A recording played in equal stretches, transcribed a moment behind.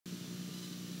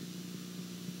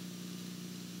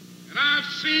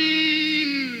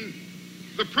seen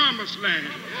the promised land.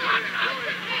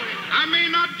 I may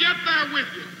not get there with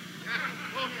you,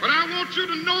 but I want you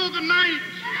to know tonight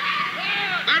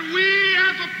that we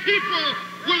as a people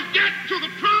will get to the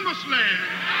promised land.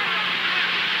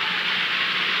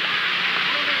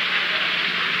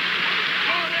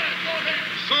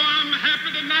 So I'm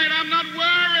happy tonight. I'm not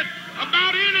worried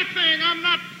about anything. I'm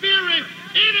not fearing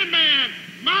any man.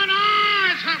 Mine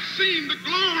eyes have seen the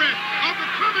glory of the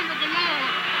coming of the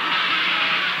Lord.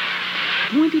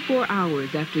 24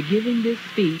 hours after giving this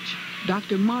speech,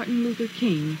 Dr. Martin Luther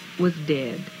King was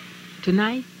dead.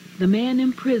 Tonight, the man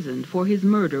imprisoned for his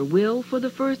murder will, for the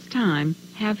first time,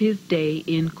 have his day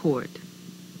in court.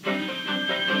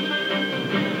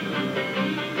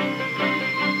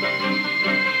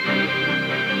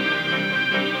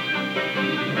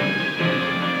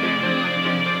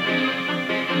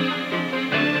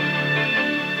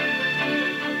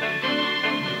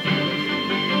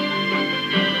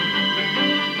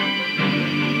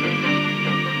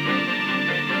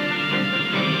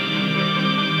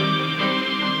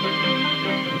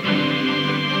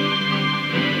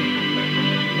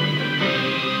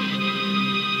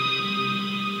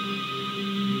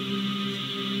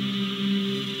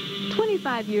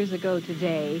 25 years ago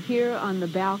today, here on the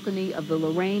balcony of the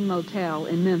Lorraine Motel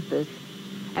in Memphis,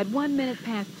 at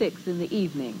 6:01 in the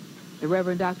evening, the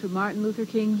Reverend Dr. Martin Luther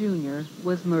King Jr.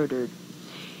 was murdered.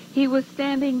 He was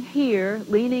standing here,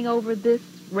 leaning over this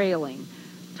railing,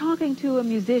 talking to a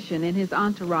musician in his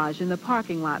entourage in the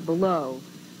parking lot below,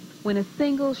 when a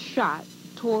single shot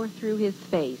tore through his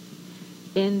face,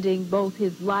 ending both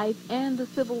his life and the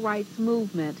civil rights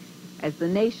movement as the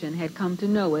nation had come to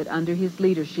know it under his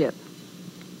leadership.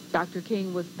 Dr.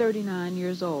 King was 39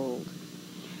 years old.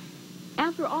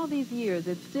 After all these years,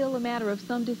 it's still a matter of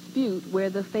some dispute where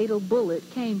the fatal bullet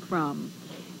came from.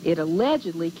 It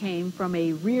allegedly came from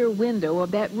a rear window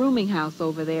of that rooming house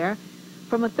over there,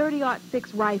 from a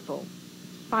 .30-06 rifle,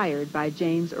 fired by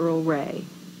James Earl Ray.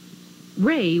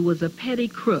 Ray was a petty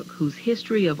crook whose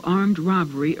history of armed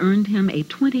robbery earned him a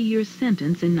 20-year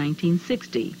sentence in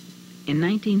 1960. In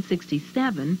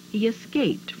 1967, he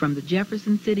escaped from the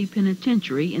Jefferson City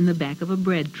Penitentiary in the back of a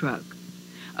bread truck.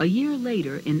 A year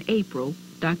later, in April,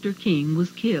 Dr. King was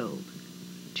killed.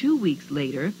 2 weeks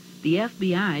later, the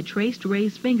FBI traced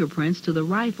Ray's fingerprints to the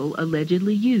rifle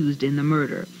allegedly used in the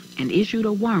murder and issued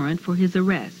a warrant for his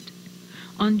arrest.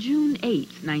 On June 8,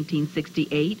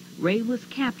 1968, Ray was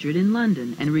captured in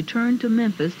London and returned to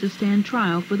Memphis to stand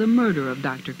trial for the murder of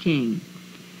Dr. King.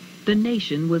 The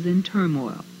nation was in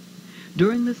turmoil.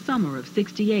 During the summer of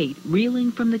 '68,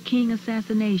 reeling from the King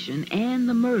assassination and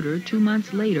the murder 2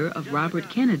 months later of Robert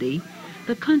Kennedy,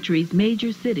 the country's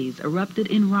major cities erupted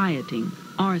in rioting,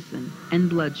 arson, and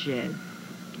bloodshed.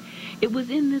 It was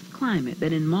in this climate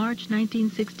that in March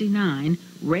 1969,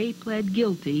 Ray pled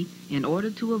guilty in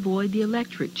order to avoid the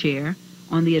electric chair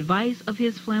on the advice of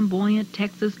his flamboyant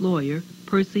Texas lawyer,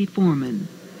 Percy Foreman.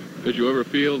 Did you ever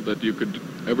feel that you could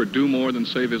ever do more than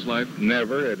save his life?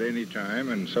 Never at any time,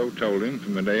 and so told him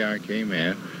from the day I came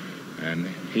in. And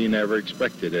he never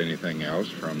expected anything else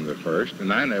from the first,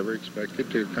 and I never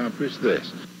expected to accomplish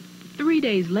this. 3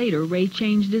 days later, Ray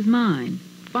changed his mind,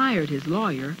 fired his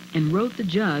lawyer, and wrote the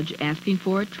judge asking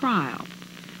for a trial.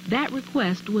 That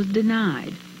request was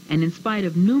denied, and in spite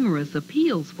of numerous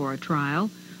appeals for a trial,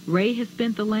 Ray has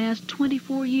spent the last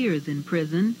 24 years in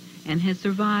prison and has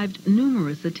survived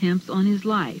numerous attempts on his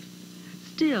life.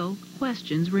 Still,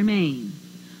 questions remain.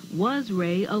 Was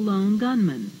Ray a lone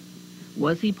gunman?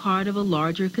 Was he part of a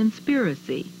larger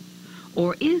conspiracy?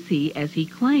 Or is he, as he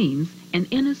claims, an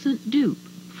innocent dupe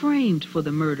framed for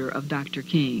the murder of Dr.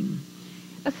 King?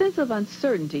 A sense of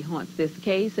uncertainty haunts this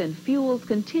case and fuels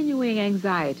continuing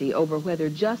anxiety over whether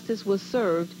justice was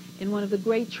served in one of the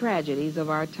great tragedies of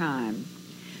our time.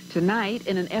 Tonight,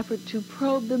 in an effort to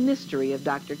probe the mystery of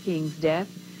Dr. King's death,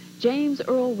 James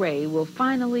Earl Ray will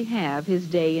finally have his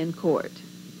day in court.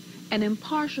 An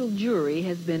impartial jury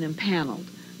has been impaneled.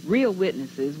 Real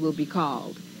witnesses will be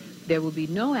called. There will be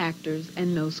no actors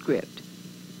and no script.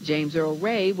 James Earl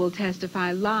Ray will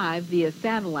testify live via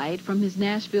satellite from his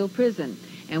Nashville prison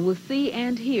and will see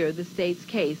and hear the state's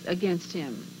case against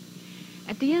him.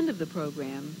 At the end of the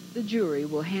program, the jury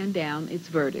will hand down its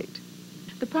verdict.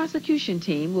 The prosecution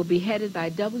team will be headed by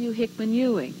W. Hickman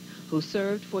Ewing, who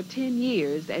served for 10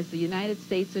 years as the United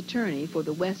States Attorney for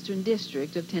the Western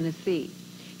District of Tennessee.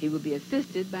 He will be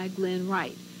assisted by Glenn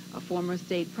Wright, a former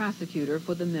state prosecutor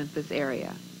for the Memphis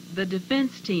area. The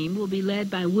defense team will be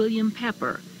led by William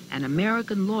Pepper, an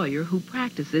American lawyer who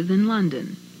practices in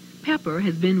London. Pepper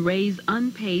has been Ray's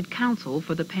unpaid counsel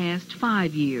for the past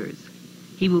 5 years.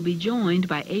 He will be joined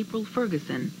by April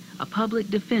Ferguson, a public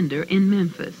defender in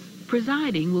Memphis.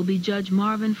 Presiding will be Judge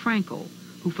Marvin Frankel,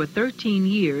 who for 13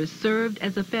 years served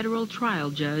as a federal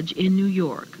trial judge in New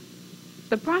York.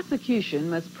 The prosecution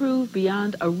must prove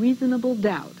beyond a reasonable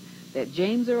doubt that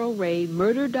James Earl Ray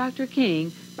murdered Dr.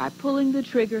 King by pulling the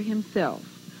trigger himself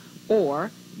or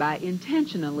by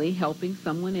intentionally helping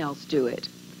someone else do it.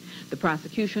 The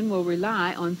prosecution will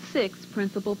rely on 6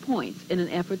 principal points in an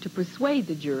effort to persuade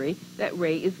the jury that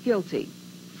Ray is guilty.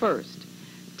 First,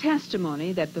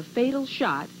 testimony that the fatal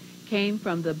shot came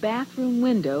from the bathroom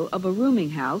window of a rooming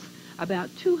house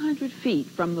about 200 feet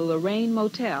from the Lorraine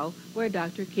Motel where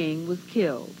Dr. King was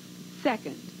killed.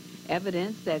 Second,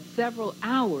 evidence that several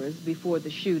hours before the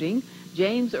shooting,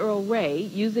 James Earl Ray,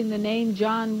 using the name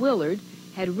John Willard,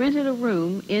 had rented a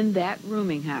room in that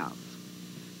rooming house.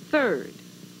 Third,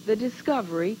 the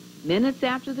discovery, minutes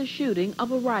after the shooting,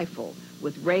 of a rifle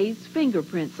with Ray's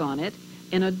fingerprints on it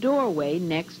in a doorway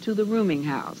next to the rooming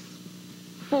house.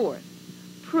 Fourth,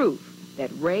 proof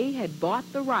that Ray had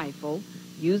bought the rifle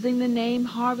using the name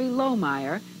Harvey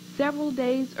Lohmeyer several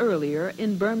days earlier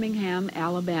in Birmingham,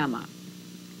 Alabama.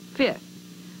 Fifth,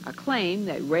 a claim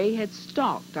that Ray had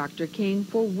stalked Dr. King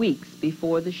for weeks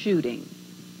before the shooting.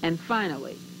 And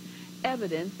finally,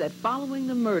 evidence that following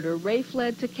the murder, Ray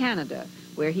fled to Canada,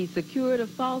 where he secured a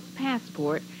false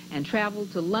passport and traveled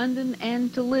to London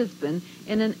and to Lisbon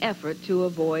in an effort to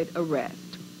avoid arrest.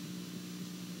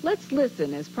 Let's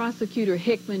listen as Prosecutor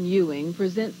Hickman Ewing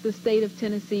presents the state of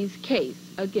Tennessee's case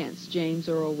against James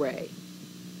Earl Ray.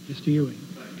 Mr. Ewing.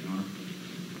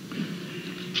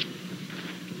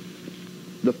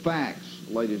 The facts,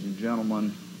 ladies and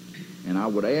gentlemen, and I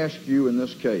would ask you in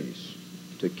this case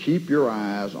to keep your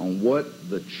eyes on what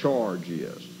the charge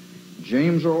is.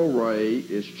 James Earl Ray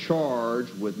is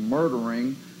charged with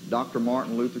murdering Dr.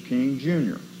 Martin Luther King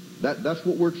Jr. That's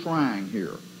what we're trying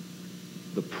here.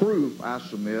 The proof, I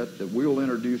submit, that we will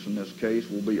introduce in this case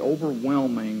will be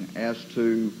overwhelming as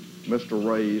to Mr.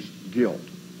 Ray's guilt.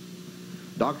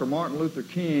 Dr. Martin Luther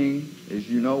King, as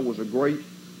you know, was a great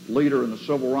leader in the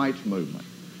civil rights movement.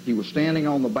 He was standing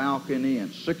on the balcony at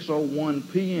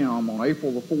 6:01 p.m. on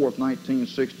April the 4th,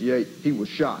 1968. He was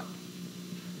shot.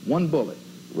 One bullet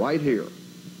right here,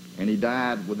 and he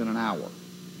died within an hour.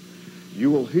 You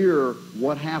will hear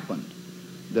what happened,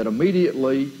 that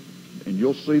immediately, and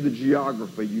you'll see the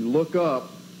geography, you look up,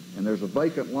 and there's a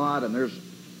vacant lot, and there's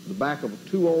the back of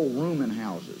 2 old rooming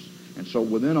houses. And so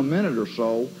within a minute or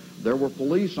so, there were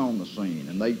police on the scene,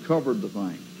 and they covered the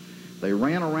thing. They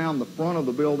ran around the front of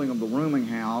the building of the rooming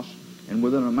house, and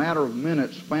within a matter of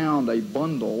minutes found a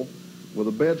bundle with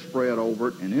a bedspread over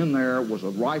it, and in there was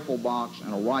a rifle box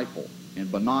and a rifle and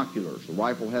binoculars. The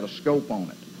rifle had a scope on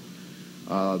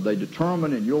it. They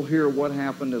determined, and you'll hear what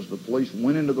happened as the police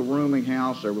went into the rooming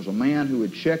house. There was a man who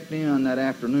had checked in that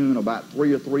afternoon about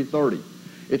 3 or 3:30.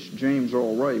 It's James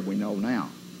Earl Ray, we know now.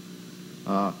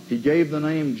 He gave the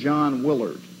name John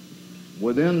Willard.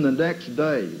 Within the next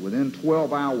day, within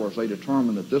 12 hours, they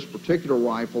determined that this particular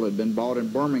rifle had been bought in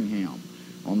Birmingham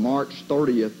on March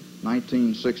 30th,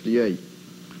 1968,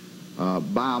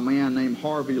 by a man named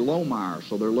Harvey Lohmeyer.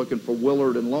 So they're looking for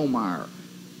Willard and Lohmeyer.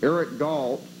 Eric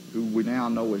Galt, who we now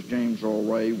know as James Earl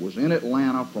Ray, was in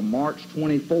Atlanta from March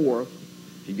 24th.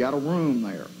 He got a room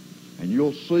there. And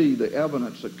you'll see the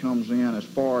evidence that comes in as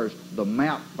far as the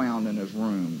map found in his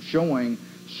room, showing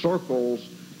circles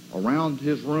around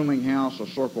his rooming house, a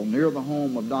circle near the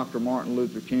home of Dr. Martin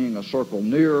Luther King, a circle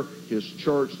near his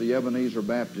church, the Ebenezer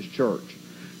Baptist Church.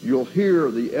 You'll hear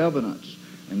the evidence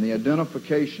and the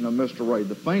identification of Mr. Ray,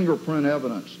 the fingerprint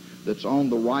evidence that's on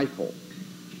the rifle.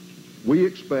 We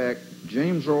expect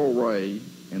James Earl Ray,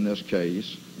 in this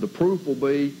case, the proof will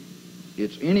be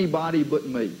it's anybody but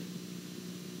me.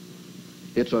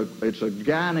 It's a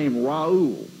guy named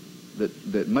Raul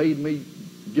that made me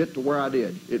get to where I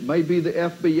did. It may be the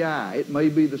FBI. It may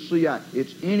be the CIA.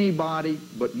 It's anybody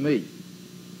but me.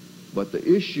 But the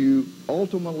issue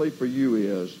ultimately for you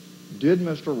is, did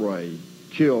Mr. Ray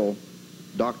kill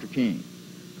Dr. King?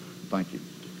 Thank you.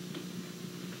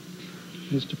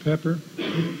 Mr. Pepper.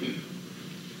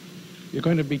 You're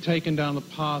going to be taken down the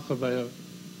path of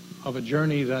a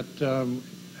journey that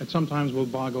sometimes will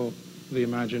boggle the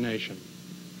imagination.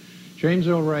 James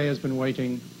Earl Ray has been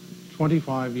waiting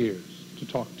 25 years to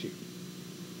talk to you.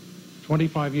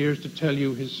 25 years to tell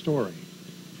you his story.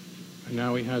 And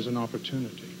now he has an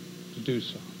opportunity to do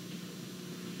so.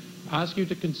 I ask you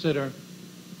to consider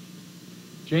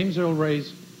James Earl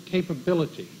Ray's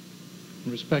capability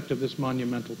in respect of this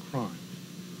monumental crime.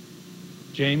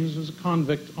 James was a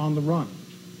convict on the run,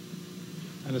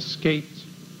 an escaped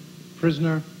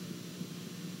prisoner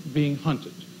being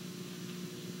hunted.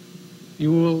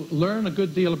 You will learn a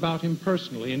good deal about him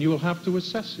personally, and you will have to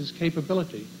assess his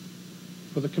capability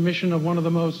for the commission of one of the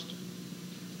most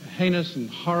heinous and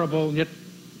horrible, yet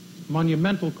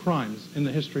monumental crimes in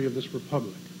the history of this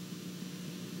republic.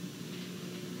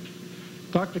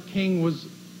 Dr. King was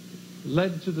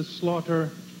led to the slaughter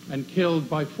and killed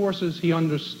by forces he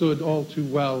understood all too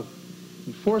well,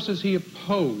 and forces he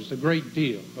opposed a great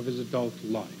deal of his adult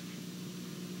life.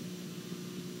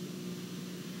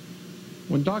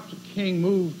 When Dr. King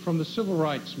moved from the civil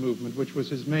rights movement, which was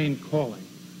his main calling,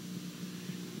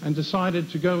 and decided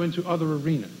to go into other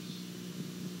arenas,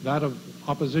 that of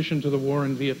opposition to the war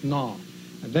in Vietnam,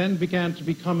 and then began to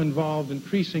become involved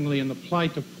increasingly in the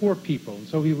plight of poor people, and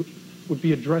so he would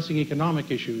be addressing economic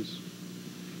issues,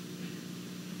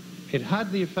 it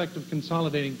had the effect of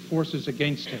consolidating forces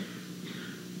against him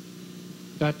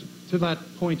that, to that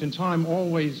point in time,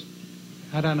 always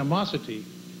had animosity,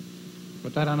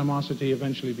 but that animosity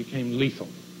eventually became lethal.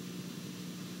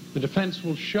 The defense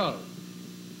will show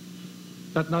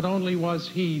that not only was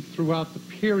he, throughout the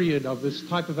period of this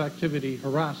type of activity,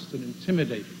 harassed and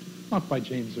intimidated, not by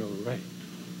James Earl Ray,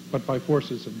 but by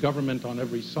forces of government on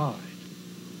every side,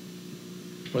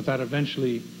 but that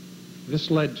eventually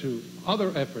this led to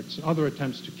other efforts, other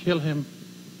attempts to kill him,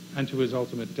 and to his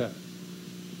ultimate death.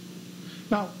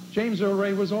 Now, James Earl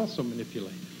Ray was also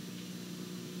manipulated.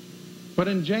 But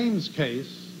in James'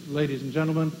 case, ladies and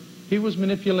gentlemen, he was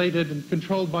manipulated and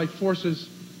controlled by forces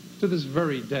to this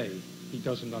very day he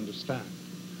doesn't understand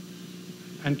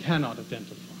and cannot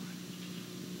identify.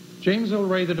 James Earl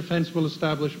Ray, the defense will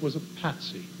establish, was a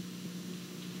patsy.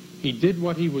 He did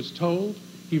what he was told.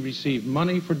 He received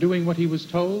money for doing what he was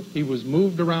told. He was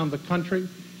moved around the country.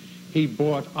 He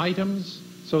bought items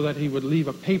so that he would leave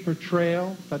a paper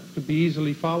trail that could be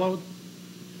easily followed.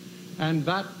 And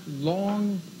that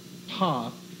long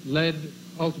path led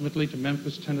ultimately to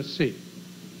Memphis, Tennessee,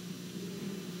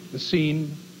 the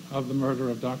scene of the murder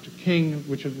of Dr. King,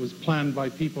 which was planned by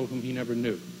people whom he never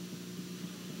knew.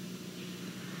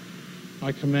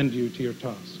 I commend you to your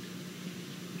task.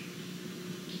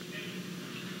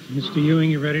 Mr. Ewing,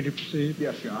 you ready to proceed?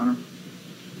 Yes, Your Honor.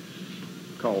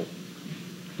 Call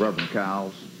Reverend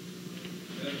Cowles.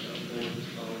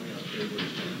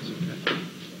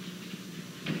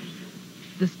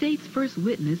 The state's first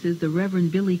witness is the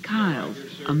Reverend Billy Kyles,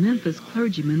 a Memphis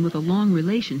clergyman with a long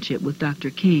relationship with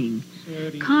Dr. King.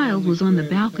 Kyles was on the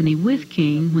balcony with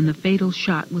King when the fatal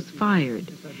shot was fired.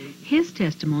 His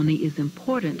testimony is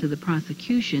important to the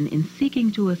prosecution in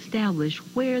seeking to establish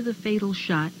where the fatal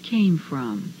shot came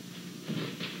from.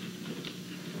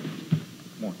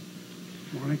 Morning.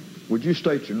 Morning. Would you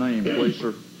state your name, please,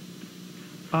 sir?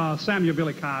 Samuel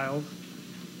Billy Kyles.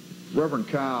 Reverend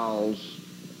Cowles,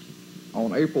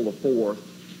 on April the 4th,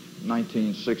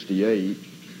 1968,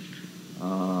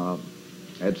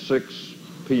 at 6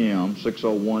 p.m.,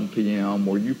 6:01 p.m.,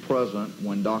 were you present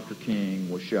when Dr. King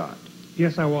was shot?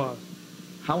 Yes, I was.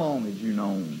 How long had you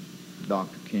known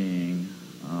Dr. King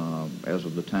as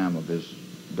of the time of his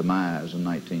demise in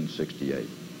 1968?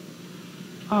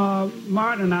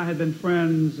 Martin and I had been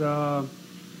friends for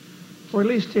at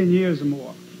least 10 years or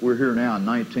more. We're here now in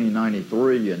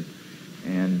 1993,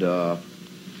 and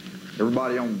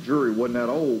everybody on the jury wasn't that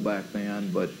old back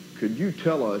then, but could you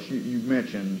tell us, you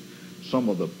mentioned some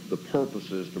of the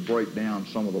purposes to break down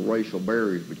some of the racial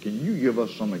barriers, but can you give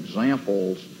us some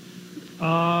examples?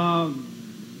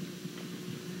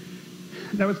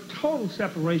 There was total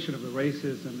separation of the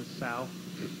races in the South.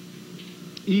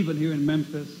 Even here in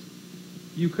Memphis,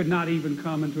 you could not even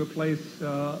come into a place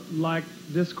like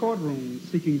this courtroom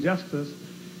seeking justice,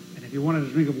 and if you wanted a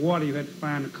drink of water, you had to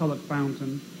find a colored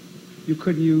fountain. You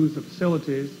couldn't use the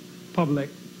facilities, public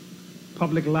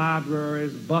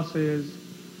libraries, buses,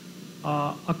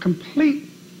 a complete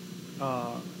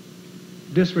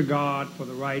disregard for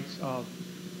the rights of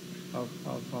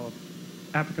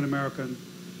African-American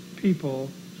people.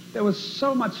 There was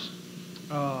so much,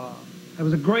 there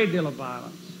was a great deal of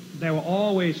violence. There were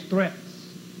always threats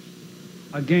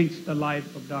against the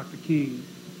life of Dr. King.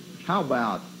 How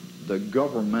about the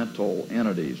governmental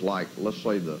entities, like, let's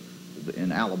say,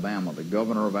 in Alabama, the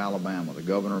governor of Alabama, the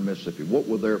governor of Mississippi? What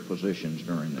were their positions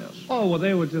during this? Oh, well,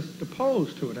 they were just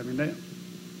opposed to it. I mean, they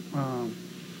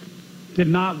did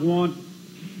not want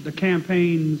the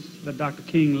campaigns that Dr.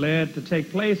 King led to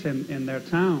take place in their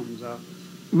towns.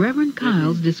 Reverend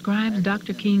Kyles describes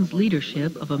Dr. King's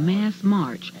leadership of a mass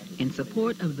march in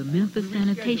support of the Memphis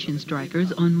sanitation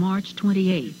strikers on March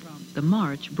 28th. The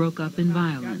march broke up in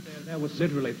violence. There was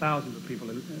literally thousands of people.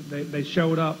 They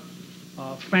showed up,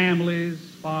 families,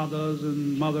 fathers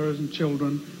and mothers and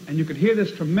children, and you could hear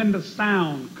this tremendous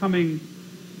sound coming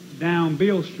down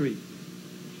Beale Street.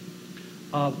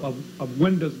 of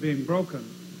windows being broken.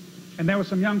 And there were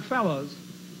some young fellows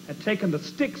had taken the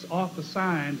sticks off the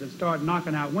signs and started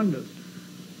knocking out windows.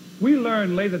 We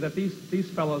learned later that these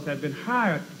fellows had been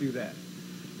hired to do that.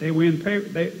 They were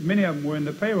many of them were in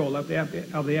the payroll of the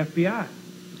FBI.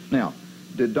 Now,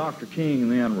 did Dr. King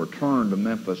then return to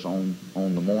Memphis on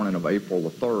the morning of April the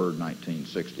 3rd,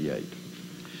 1968?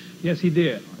 Yes, he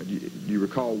did. Do you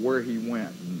recall where he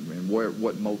went and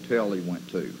what motel he went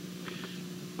to?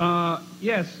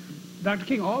 Yes, Dr.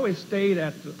 King always stayed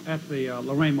at the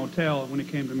Lorraine Motel when he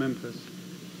came to Memphis.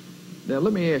 Now,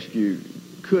 let me ask you,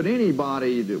 could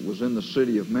anybody that was in the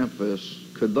city of Memphis,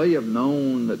 could they have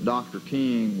known that Dr.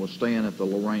 King was staying at the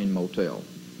Lorraine Motel?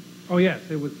 Oh, yes,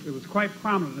 it was quite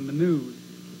prominent in the news.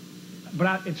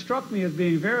 But it struck me as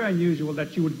being very unusual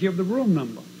that you would give the room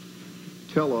number.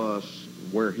 Tell us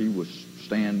where he was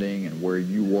standing and where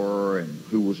you were and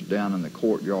who was down in the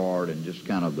courtyard and just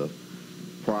kind of the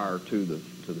prior to the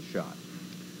shot.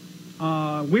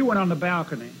 We went on the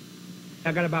balcony.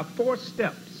 I got about 4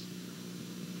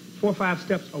 or 5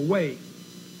 steps away,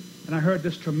 and I heard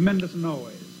this tremendous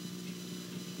noise.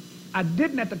 I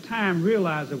didn't at the time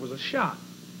realize it was a shot.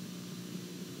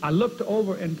 I looked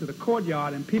over into the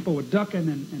courtyard, and people were ducking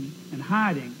and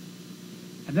hiding.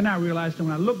 And then I realized that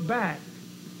when I looked back,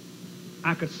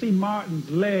 I could see Martin's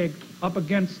leg up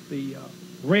against the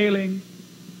railing.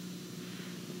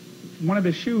 One of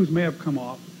his shoes may have come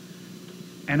off.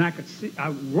 And I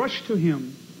rushed to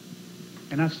him,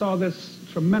 and I saw this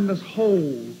tremendous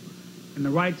hole in the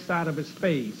right side of his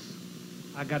face.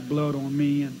 I got blood on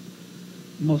me, and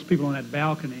most people on that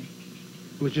balcony.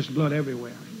 It was just blood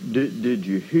everywhere. Did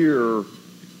you hear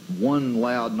one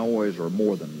loud noise or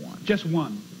more than one? Just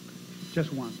one.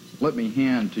 Just one. Let me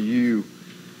hand to you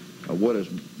what has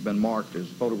been marked as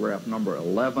photograph number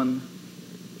 11.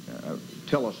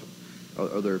 Tell us,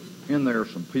 are there in there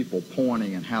some people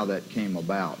pointing and how that came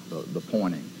about, the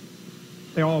pointing?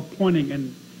 They're all pointing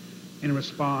in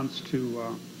response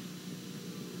to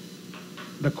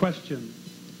the question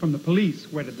from the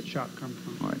police, where did the shot come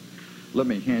from? All right. Let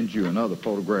me hand you another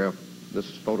photograph. This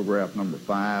is photograph number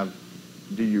 5.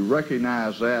 Do you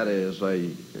recognize that as a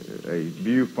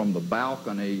view from the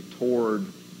balcony toward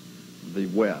the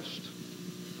west?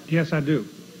 Yes, I do.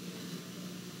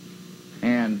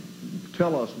 And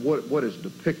tell us what is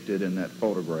depicted in that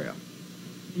photograph.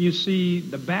 You see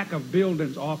the back of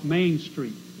buildings off Main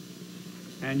Street,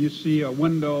 and you see a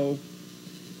window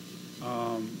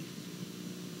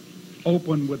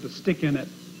open with a stick in it,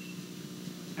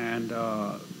 and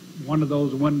one of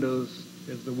those windows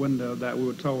is the window that we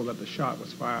were told that the shot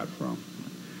was fired from.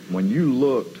 When you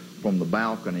looked from the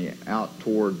balcony out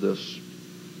toward this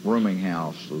rooming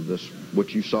house,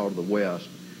 what you saw to the west,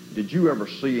 did you ever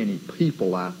see any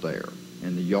people out there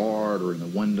in the yard or in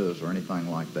the windows or anything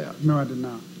like that? No, I did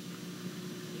not.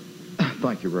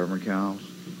 Thank you, Reverend Cowles.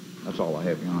 That's all I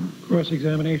have, Your Honor.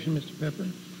 Cross-examination, Mr. Pepper.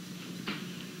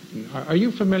 Are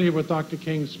you familiar with Dr.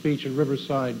 King's speech at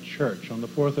Riverside Church on the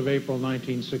 4th of April,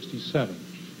 1967?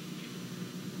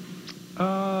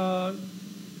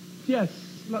 Yes,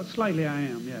 slightly I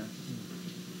am, yes.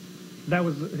 That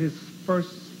was his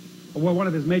one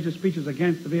of his major speeches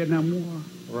against the Vietnam War.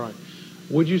 Right.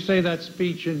 Would you say that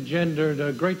speech engendered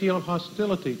a great deal of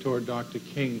hostility toward Dr.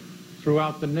 King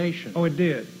throughout the nation? Oh, it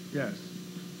did, yes.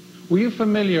 Were you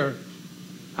familiar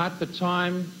at the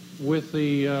time with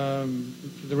the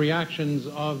reactions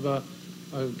of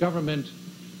government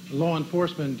law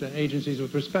enforcement agencies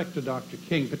with respect to Dr.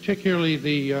 King, particularly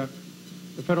the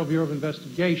Federal Bureau of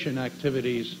Investigation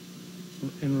activities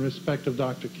in respect of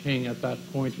Dr. King at that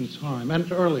point in time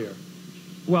and earlier?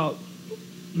 Well,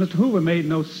 Mr. Hoover made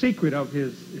no secret of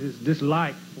his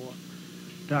dislike for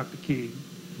Dr. King.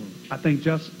 I think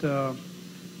just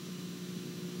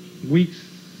weeks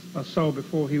or so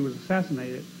before he was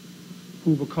assassinated,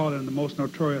 Hoover called him the most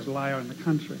notorious liar in the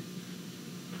country.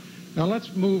 Now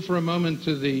let's move for a moment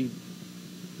to the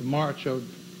march of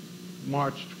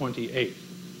March 28th.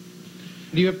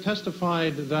 You have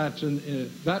testified that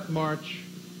that march,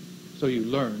 so you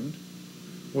learned,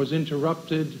 was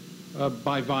interrupted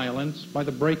by violence, by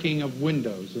the breaking of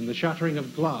windows and the shattering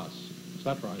of glass. Is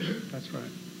that right? That's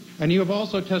right. And you have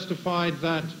also testified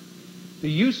that the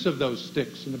use of those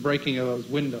sticks and the breaking of those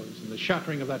windows and the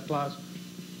shattering of that glass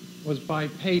was by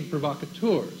paid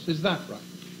provocateurs. Is that right?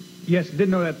 Yes,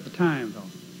 didn't know that at the time, though.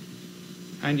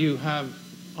 And you have,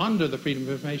 under the Freedom of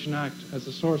Information Act, as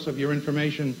the source of your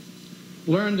information,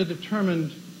 learned and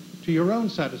determined to your own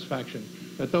satisfaction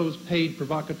that those paid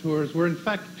provocateurs were in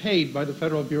fact paid by the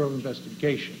Federal Bureau of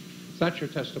Investigation. Is that your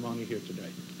testimony here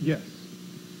today? Yes.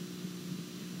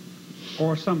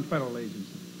 Or some federal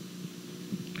agency.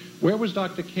 Where was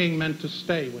Dr. King meant to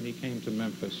stay when he came to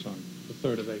Memphis on the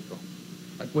 3rd of April?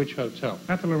 At which hotel?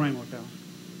 At the Lorraine Motel.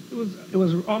 It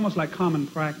was almost like common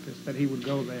practice that he would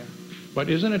go there. But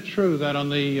isn't it true that on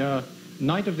the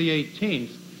night of the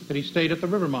 18th that he stayed at the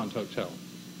Rivermont Hotel?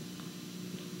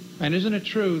 And isn't it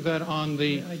true that on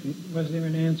the... Was there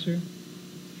an answer?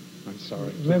 I'm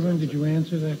sorry. Reverend, did you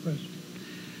answer that question?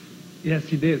 Yes,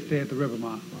 he did stay at the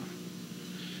Rivermont.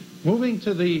 Moving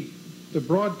to the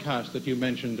broadcast that you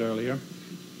mentioned earlier,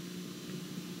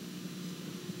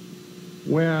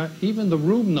 where even the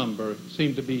room number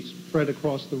seemed to be spread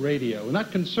across the radio, and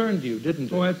that concerned you, didn't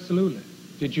it? Oh, absolutely.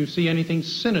 Did you see anything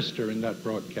sinister in that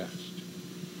broadcast?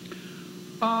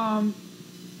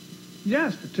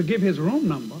 Yes, to give his room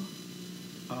number,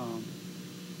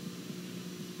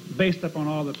 based upon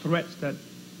all the threats that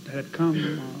had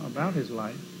come about his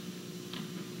life.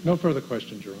 No further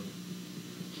questions, Your Honor.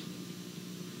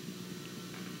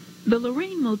 The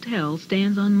Lorraine Motel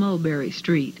stands on Mulberry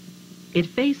Street. It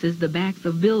faces the backs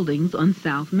of buildings on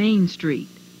South Main Street.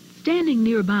 Standing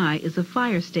nearby is a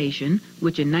fire station,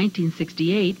 which in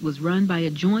 1968 was run by a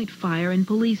joint fire and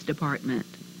police department.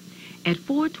 At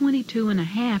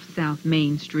 422.5 South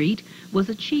Main Street was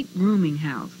a cheap rooming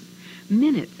house.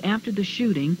 Minutes after the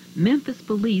shooting, Memphis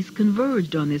police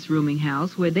converged on this rooming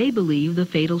house where they believe the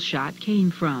fatal shot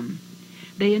came from.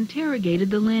 They interrogated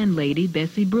the landlady,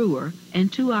 Bessie Brewer,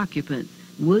 and 2 occupants,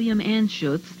 William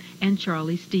Anschutz and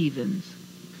Charlie Stevens.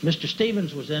 Mr.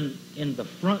 Stevens was in the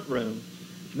front room.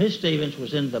 Miss Stevens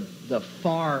was in the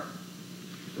far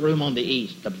room on the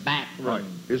east, the back room. Right.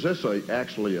 Is this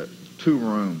actually a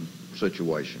 2-room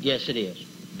situation? Yes, it is.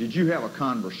 Did you have a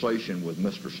conversation with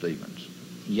Mr. Stevens?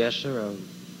 Yes, sir.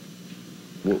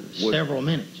 Several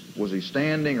minutes. Was he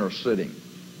standing or sitting?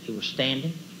 He was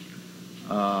standing.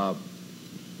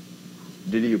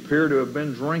 Did he appear to have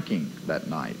been drinking that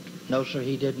night? No, sir,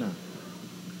 he did not.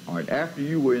 All right. After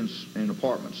you were in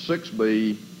apartment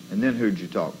 6B, and then who'd you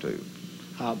talk to?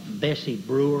 Bessie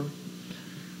Brewer.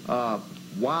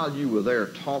 While you were there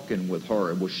talking with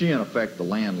her, was she in effect the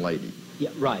landlady? Yeah,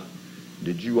 right.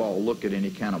 Did you all look at any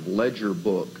kind of ledger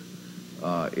book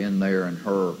in there in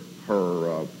her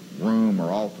room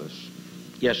or office?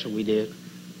 Yes, sir, we did.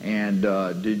 And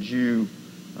did you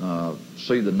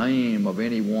see the name of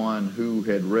anyone who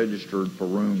had registered for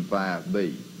room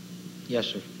 5B? Yes,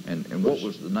 sir. And what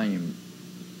was the name?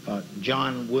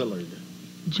 John Willard.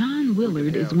 John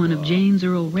Willard is one of James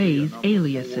Earl Ray's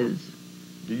aliases.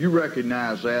 Do you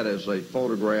recognize that as a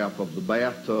photograph of the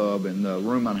bathtub in the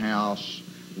rooming house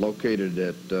located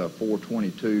at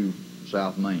 422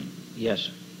 South Main? Yes,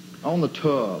 sir. On the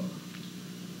tub,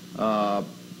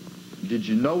 did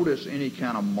you notice any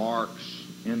kind of marks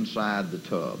inside the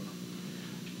tub?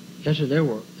 Yes, sir. There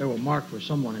were marks where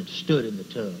someone had stood in the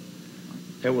tub.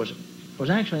 There was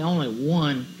actually only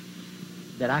one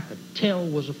that I could tell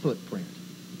was a footprint.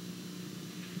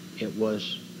 It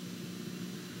was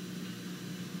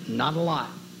not a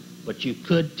lot, but you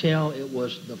could tell it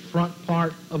was the front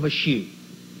part of a shoe.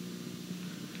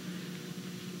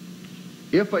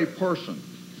 If a person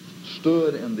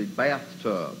stood in the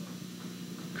bathtub,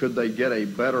 could they get a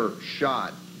better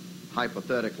shot,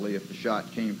 hypothetically, if the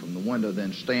shot came from the window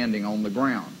than standing on the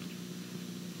ground?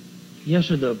 Yes,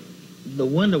 sir. The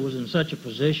window was in such a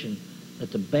position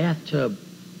that the bathtub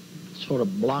sort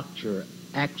of blocked your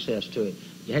access to it.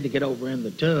 You had to get over in the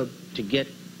tub to get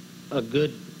a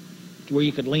good, where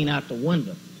you could lean out the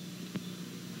window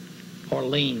or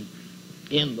lean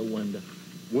in the window.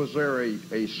 Was there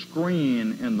a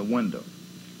screen in the window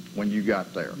when you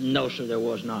got there? No, sir, there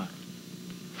was not.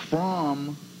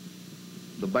 From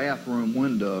the bathroom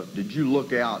window, did you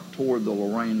look out toward the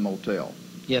Lorraine Motel?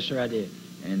 Yes, sir, I did.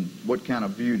 And what kind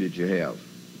of view did you have?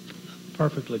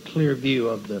 Perfectly clear view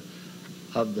of the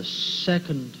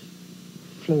second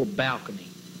floor balcony.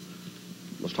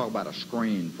 Let's talk about a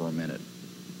screen for a minute.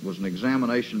 Was an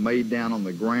examination made down on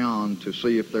the ground to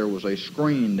see if there was a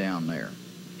screen down there?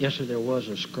 Yes, sir, there was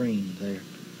a screen there.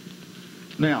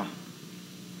 Now,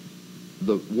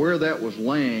 where that was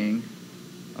laying,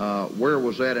 where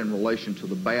was that in relation to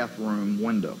the bathroom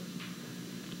window?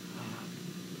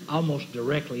 Almost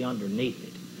directly underneath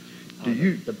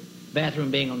it. The bathroom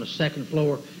being on the second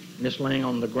floor and this laying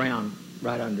on the ground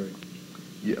right under it.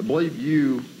 Yeah, I believe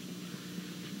you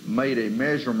made a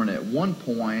measurement at one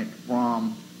point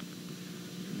from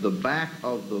the back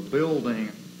of the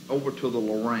building over to the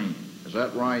Lorraine. Is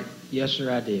that right? Yes,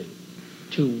 sir, I did.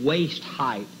 To waist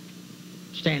height,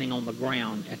 standing on the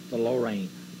ground at the Lorraine,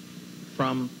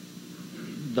 from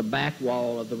the back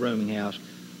wall of the rooming house,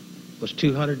 was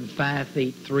 205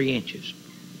 feet 3 inches.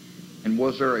 And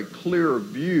was there a clear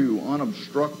view,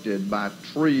 unobstructed by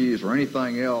trees or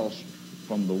anything else,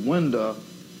 from the window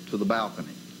to the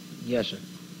balcony? Yes, sir.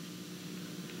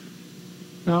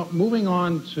 Now, moving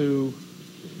on to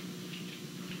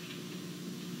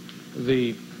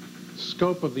the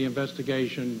scope of the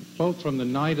investigation, both from the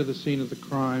night of the scene of the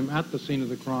crime, at the scene of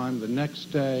the crime, the next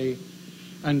day,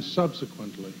 and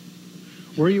subsequently.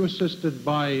 Were you assisted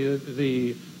by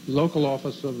the local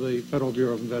office of the Federal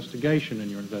Bureau of Investigation in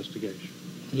your investigation?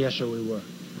 Yes, sir, we were.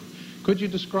 Could you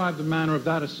describe the manner of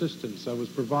that assistance that was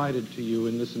provided to you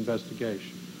in this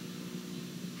investigation?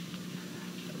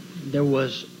 There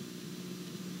was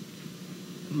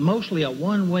mostly a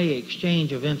one-way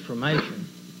exchange of information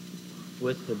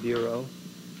with the Bureau.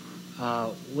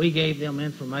 We gave them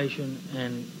information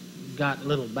and got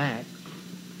little back.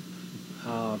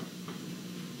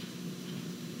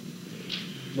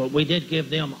 But we did give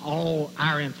them all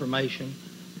our information.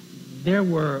 There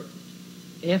were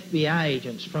FBI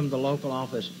agents from the local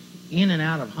office in and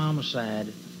out of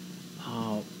homicide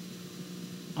on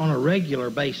a regular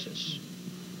basis,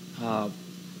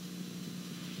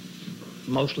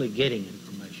 mostly getting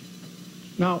information.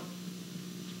 Now,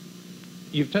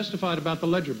 you've testified about the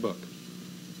ledger book.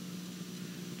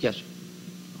 Yes, sir.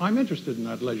 I'm interested in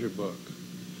that ledger book.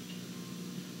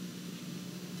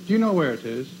 Do you know where it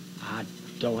is? I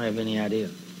don't have any idea.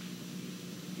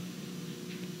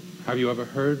 Have you ever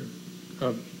heard,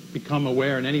 become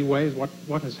aware in any ways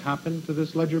what has happened to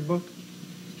this ledger book?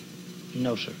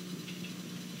 No, sir.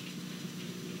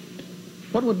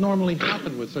 What would normally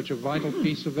happen with such a vital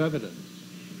piece of evidence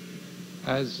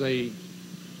as a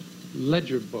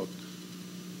ledger book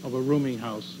of a rooming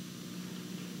house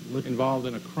involved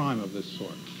in a crime of this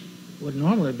sort? Would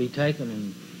normally be taken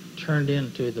and turned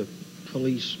into the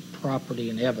police property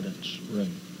and evidence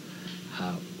room.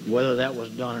 Whether that was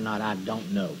done or not, I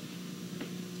don't know.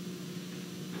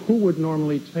 Who would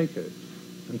normally take it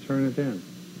and turn it in?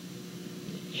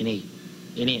 Any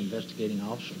investigating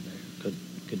officer there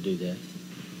could do that.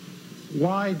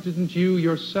 Why didn't you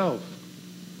yourself,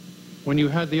 when you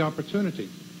had the opportunity,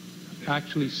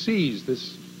 actually seize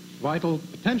this vital,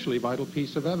 potentially vital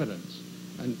piece of evidence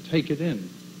and take it in,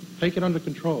 take it under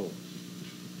control?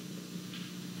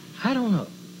 I don't know.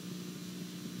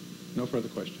 No further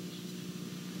questions.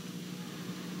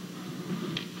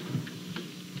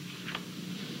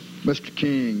 Mr.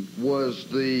 King, was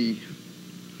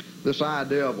this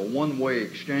idea of a one-way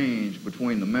exchange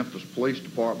between the Memphis Police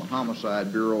Department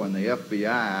Homicide Bureau and the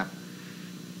FBI,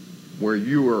 where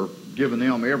you were giving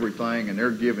them everything and they're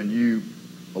giving you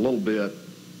a little bit,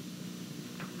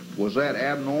 was that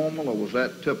abnormal or was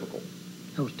that typical?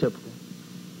 That was typical.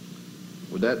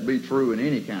 Would that be true in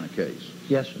any kind of case?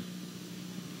 Yes, sir.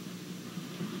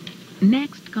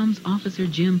 Next comes Officer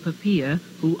Jim Papia,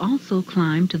 who also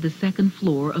climbed to the second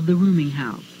floor of the rooming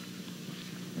house.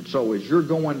 And so as you're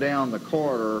going down the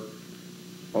corridor,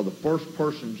 are the first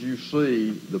persons you see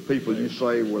the people you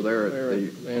say were there at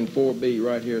the... And 4B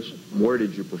right here. Where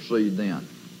did you proceed then?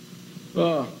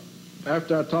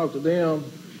 After I talked to them,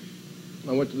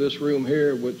 I went to this room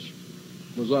here, which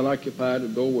was unoccupied. The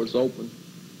door was open.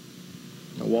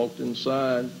 I walked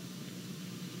inside.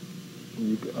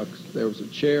 There was a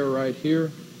chair right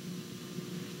here.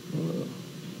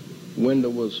 Window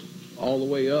was all the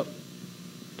way up.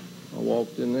 I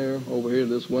walked in there. Over here,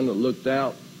 this window looked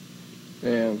out,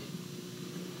 and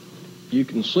you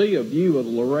can see a view of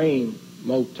the Lorraine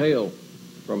Motel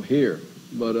from here,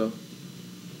 but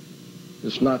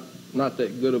it's not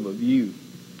that good of a view.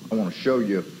 I want to show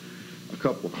you a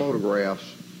couple of photographs.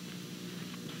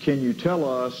 Can you tell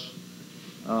us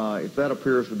if that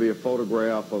appears to be a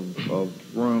photograph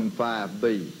of room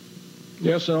 5B?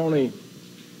 Yes, the only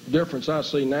difference I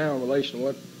see now in relation to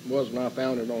what was when I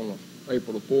found it on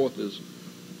April the 4th is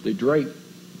the drape,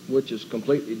 which is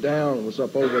completely down and was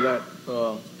up over that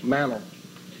mantel.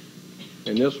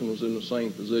 And this one was in the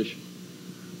same position.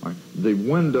 All right. The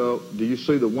window, do you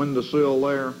see the windowsill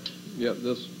there? Yep,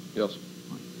 yes.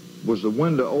 Was the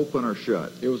window open or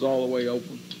shut? It was all the way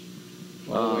open,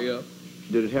 all the way up.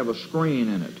 Did it have a screen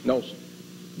in it? No, sir.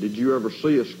 Did you ever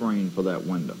see a screen for that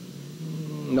window?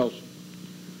 No, sir.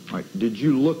 All right. Did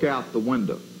you look out the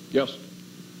window? Yes, sir.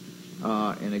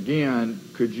 And again,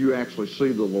 could you actually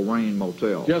see the Lorraine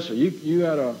Motel? Yes, sir. You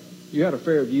had a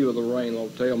fair view of the Lorraine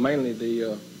Motel, mainly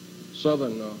the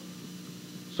southern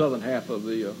half of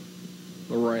the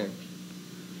Lorraine.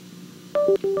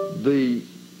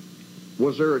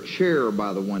 Was there a chair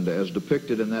by the window as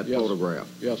depicted in that photograph?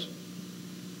 Yes, sir.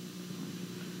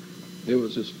 It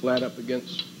was just flat up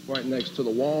against, right next to the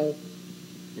wall,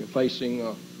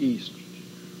 facing east.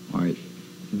 All right.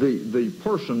 The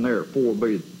person there at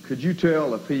 4B, could you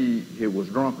tell if he was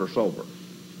drunk or sober?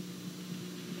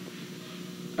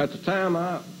 At the time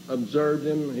I observed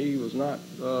him, he was not,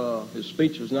 his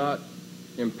speech was not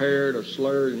impaired or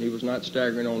slurred, and he was not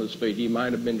staggering on his feet. He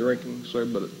might have been drinking, sir,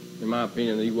 but in my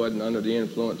opinion, he wasn't under the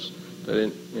influence that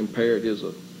impaired his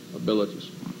abilities.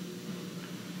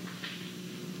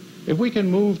 If we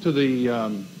can move to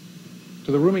the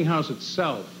rooming house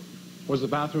itself, was the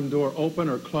bathroom door open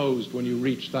or closed when you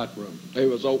reached that room? It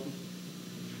was open.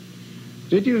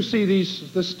 Did you see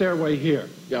this stairway here?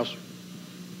 Yes, sir.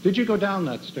 Did you go down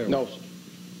that stairway? No, sir.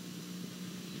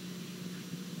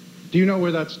 Do you know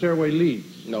where that stairway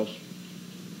leads? No, sir.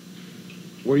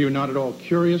 Were you not at all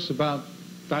curious about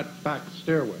that back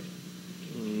stairway?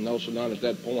 No, sir, not at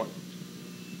that point.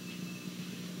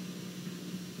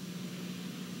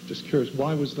 Just curious,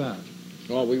 why was that?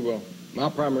 Well, my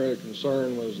primary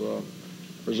concern was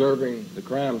preserving the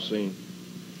crime scene.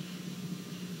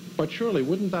 But surely,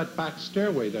 wouldn't that back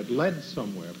stairway that led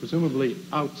somewhere, presumably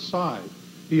outside,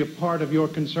 be a part of your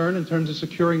concern in terms of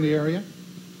securing the area?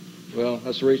 Well,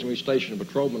 that's the reason we stationed a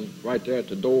patrolman right there at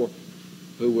the door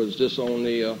who was just on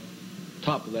the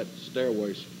top of that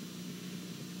stairway.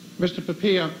 Mr.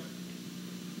 Papilla,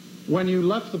 when you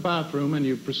left the bathroom and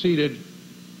you proceeded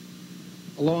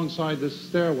alongside this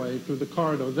stairway through the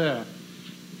corridor there,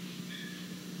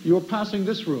 you were passing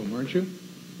this room, weren't you?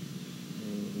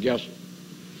 Yes, sir.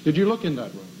 Did you look in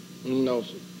that room? No,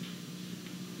 sir.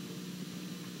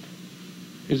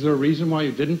 Is there a reason why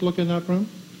you didn't look in that room?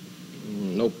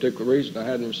 No particular reason. I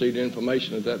hadn't received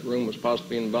information that that room was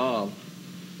possibly involved.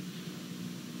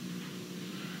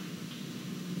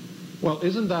 Well,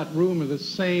 isn't that room in the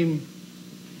same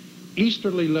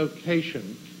easterly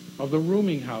location of the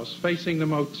rooming house facing the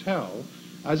motel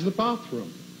as the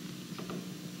bathroom?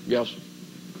 Yes, sir.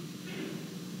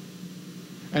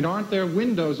 And aren't there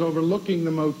windows overlooking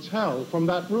the motel from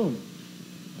that room?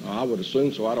 I would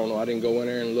assume so. I don't know. I didn't go in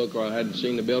there and look, or I hadn't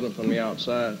seen the building from the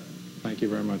outside. Thank you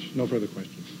very much. No further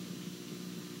questions.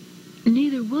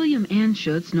 Neither William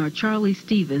Anschutz nor Charlie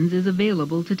Stevens is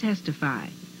available to testify.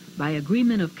 By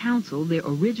agreement of counsel, their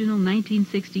original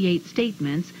 1968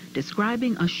 statements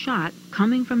describing a shot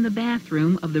coming from the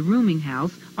bathroom of the rooming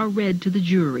house are read to the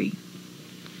jury.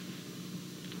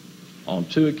 On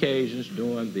 2 occasions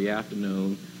during the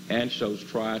afternoon, Anschutz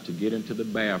tried to get into the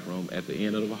bathroom at the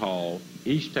end of the hall.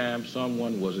 Each time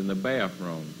someone was in the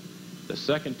bathroom. The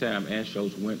second time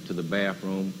Anschutz went to the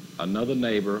bathroom, another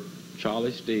neighbor,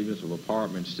 Charlie Stevens of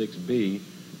apartment 6B,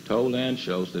 told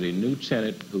Anschutz that a new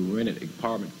tenant who rented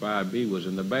apartment 5B was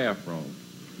in the bathroom.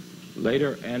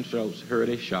 Later, Anschutz heard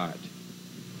a shot.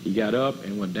 He got up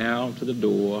and went down to the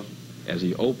door. As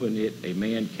he opened it, a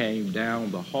man came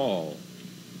down the hall.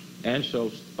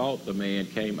 Anschutz thought the man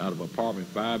came out of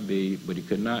apartment 5B, but he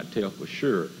could not tell for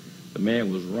sure. The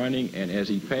man was running, and as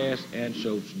he passed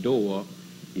Anschutz's door,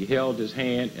 he held his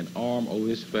hand and arm over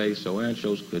his face so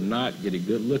Anschutz could not get a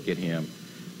good look at him.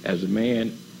 As the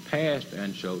man passed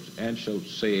Anschutz, Anschutz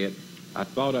said, "I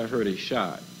thought I heard a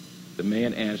shot." The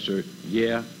man answered,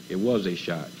 "Yeah, it was a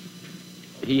shot."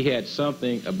 He had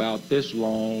something about this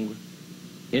long,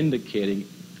 indicating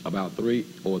about 3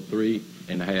 or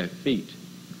 3.5 feet,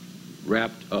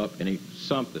 wrapped up in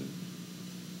something.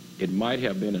 It might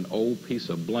have been an old piece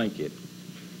of blanket.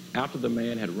 After the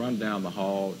man had run down the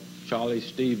hall, Charlie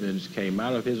Stevens came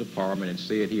out of his apartment and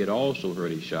said he had also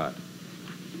heard a shot.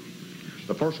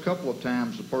 The first couple of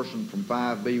times the person from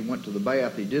 5B went to the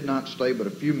bath, he did not stay but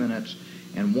a few minutes,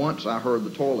 and once I heard the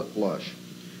toilet flush.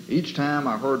 Each time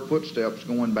I heard footsteps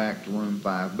going back to room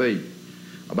 5B.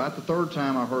 About the third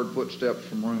time I heard footsteps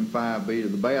from room 5B to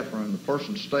the bathroom, the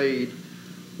person stayed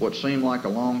what seemed like a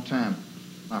long time.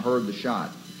 I heard the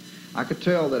shot. I could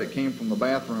tell that it came from the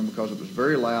bathroom because it was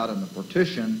very loud, and the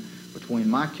partition between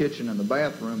my kitchen and the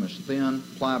bathroom is thin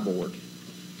plyboard.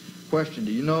 Question,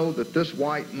 do you know that this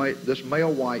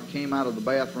male white came out of the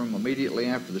bathroom immediately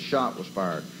after the shot was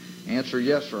fired? Answer,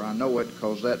 yes, sir, I know it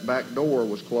because that back door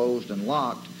was closed and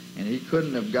locked, and he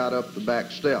couldn't have got up the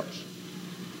back steps.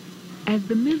 As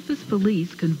the Memphis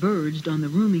police converged on the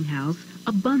rooming house,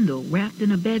 a bundle wrapped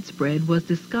in a bedspread was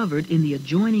discovered in the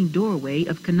adjoining doorway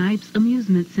of Knife's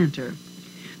Amusement Center.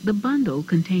 The bundle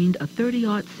contained a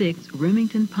 .30-06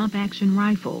 Remington pump-action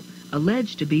rifle,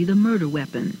 alleged to be the murder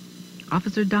weapon.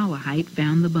 Officer Dawahite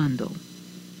found the bundle.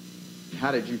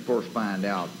 How did you first find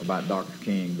out about Dr.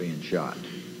 King being shot?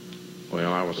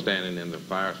 Well, I was standing in the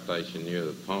fire station near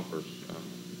the pumpers,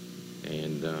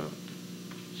 and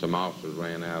some officers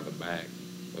ran out of the back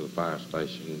of the fire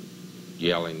station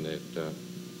yelling that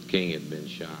King had been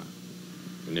shot,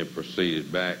 and then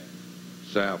proceeded back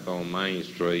south on Main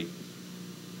Street,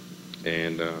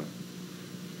 and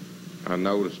I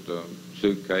noticed a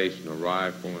suitcase and a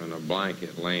rifle and a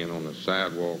blanket laying on the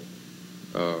sidewalk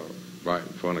right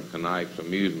in front of Knife's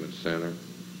Amusement Center.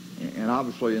 And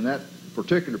obviously in that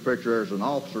particular picture, there's an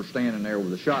officer standing there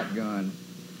with a shotgun.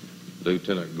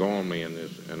 Lieutenant Gormley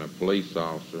and a police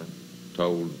officer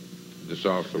told this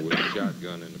officer with a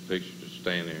shotgun in the picture to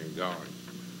stand there and guard.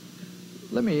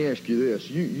 Let me ask you this.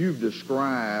 You've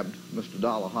described, Mr.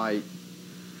 Dollahite,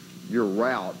 your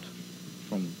route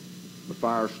from the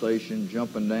fire station,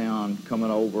 jumping down, coming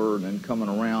over, and then coming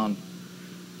around.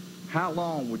 How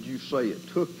long would you say it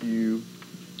took you?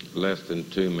 Less than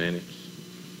 2 minutes.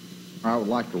 I would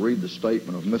like to read the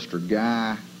statement of Mr.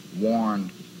 Guy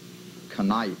Warren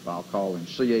Knife, I'll call him,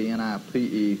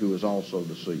 C-A-N-I-P-E, who is also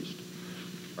deceased.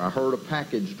 I heard a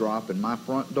package drop in my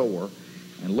front door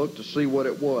and looked to see what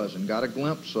it was and got a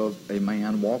glimpse of a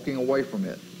man walking away from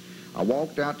it. I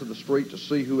walked out to the street to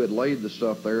see who had laid the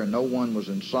stuff there, and no one was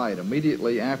in sight.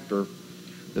 Immediately after,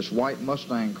 this white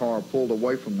Mustang car pulled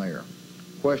away from there.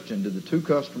 Question, did the two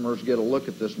customers get a look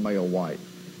at this male white?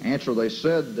 Answer, they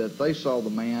said that they saw the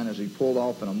man as he pulled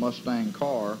off in a Mustang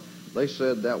car. They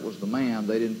said that was the man.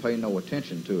 They didn't pay no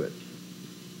attention to it.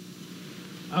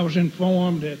 I was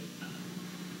informed that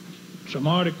some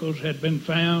articles had been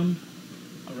found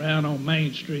around on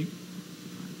Main Street.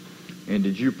 And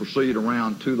did you proceed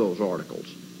around to those articles?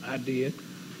 I did.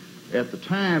 At the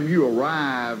time you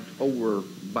arrived over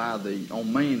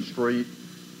on Main Street,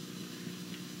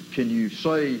 can you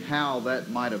say how that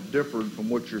might have differed from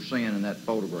what you're seeing in that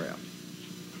photograph?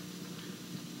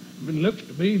 It looks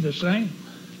to be the same.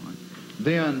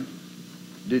 Then,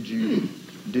 did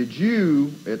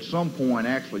you at some point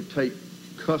actually take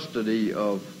custody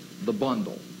of the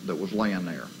bundle that was laying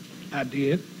there? I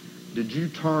did. Did you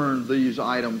turn these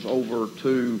items over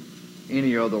to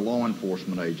any other law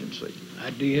enforcement agency?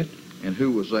 I did. And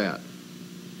who was that?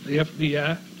 The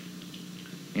FBI.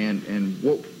 And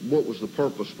what was the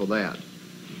purpose for that?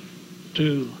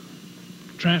 To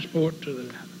transport to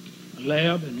the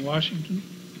lab in Washington.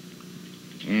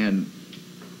 And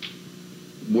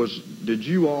did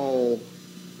you all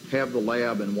have the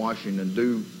lab in Washington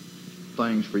do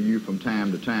things for you from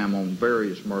time to time on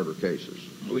various murder cases?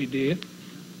 We did.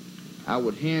 I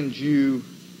would hand you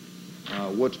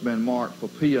what's been marked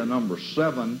Papilla number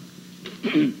 7.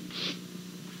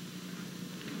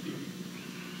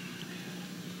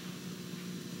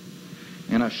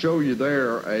 And I show you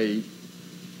there a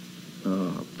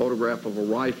photograph of a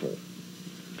rifle.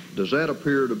 Does that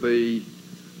appear to be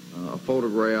a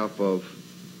photograph of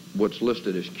what's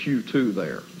listed as Q2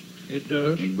 there? It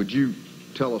does. And would you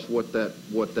tell us what that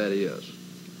is?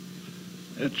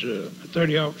 It's a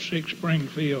 30-06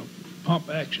 Springfield pump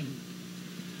action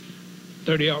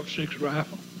 30-06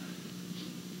 rifle.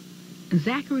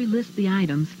 Zachary lists the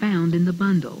items found in the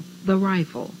bundle: the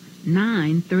rifle,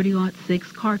 9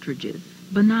 30-06 cartridges,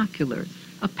 binoculars,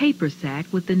 a paper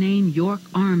sack with the name York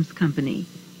Arms Company,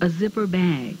 a zipper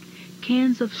bag,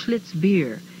 cans of Schlitz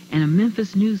beer, and a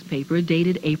Memphis newspaper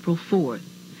dated April 4th.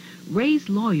 Ray's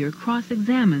lawyer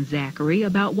cross-examined Zachary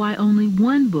about why only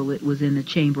one bullet was in the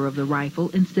chamber of the rifle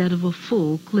instead of a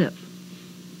full clip.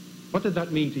 What did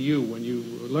that mean to you when you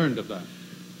learned of that?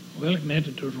 Well, it meant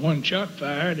that there was one shot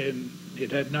fired and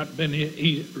it had not been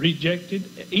ejected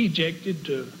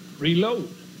to reload.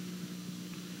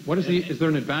 Is there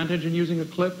an advantage in using a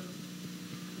clip?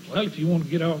 Well, if you want to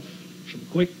get off some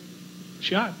quick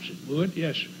shots, it would,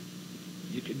 yes, sir.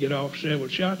 You could get off several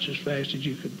shots as fast as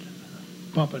you could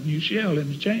pump a new shell in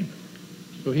the chamber.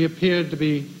 So he appeared to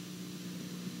be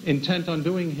intent on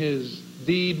doing his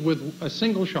deed with a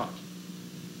single shot.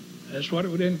 That's what it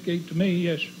would indicate to me,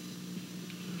 yes, sir.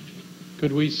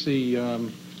 Could we see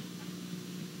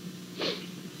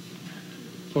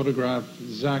photograph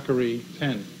Zachary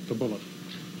 10, the bullet?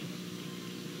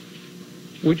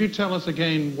 Would you tell us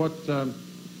again what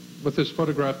this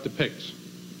photograph depicts?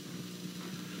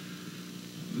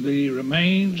 The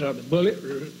remains of the bullet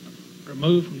were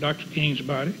removed from Dr. King's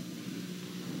body.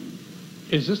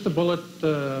 Is this the bullet,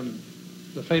 the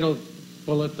fatal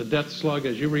bullet, the death slug,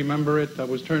 as you remember it, that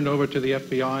was turned over to the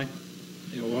FBI?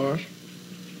 It was.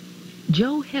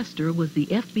 Joe Hester was the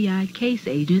FBI case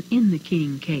agent in the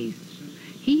King case.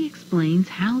 He explains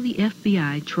how the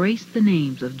FBI traced the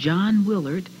names of John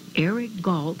Willard, Eric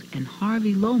Galt, and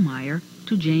Harvey Lohmeyer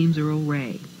to James Earl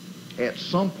Ray. At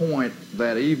some point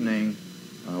that evening,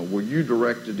 were you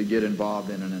directed to get involved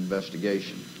in an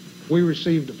investigation? We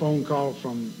received a phone call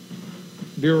from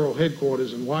Bureau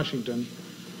headquarters in Washington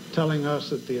telling us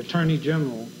that the Attorney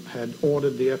General had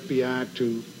ordered the FBI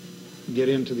to get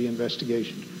into the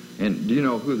investigation. And do you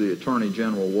know who the Attorney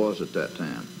General was at that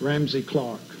time? Ramsey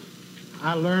Clark.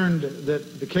 I learned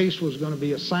that the case was going to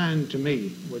be assigned to me,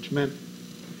 which meant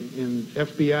in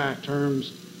FBI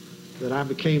terms that I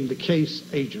became the case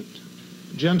agent.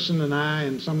 Jensen and I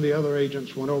and some of the other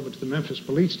agents went over to the Memphis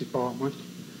Police Department,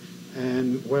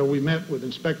 and where we met with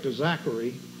Inspector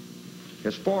Zachary.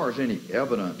 As far as any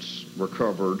evidence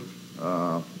recovered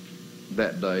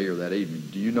that day or that evening,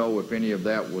 do you know if any of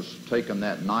that was taken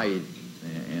that night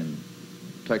and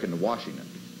taken to Washington?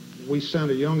 We sent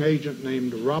a young agent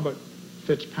named Robert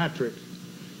Fitzpatrick.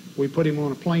 We put him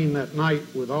on a plane that night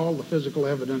with all the physical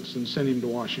evidence and sent him to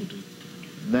Washington.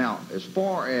 Now, as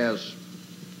far as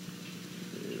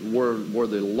were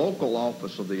the local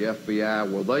office of the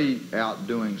FBI, were they out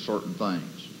doing certain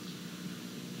things?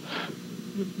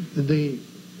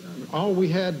 All we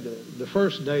had the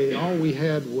first day, all we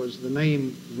had was the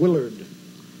name Willard.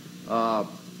 On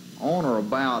or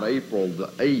about April the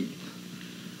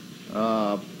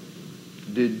 8th,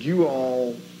 did you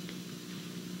all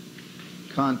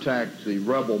contact the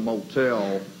Rebel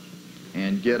Motel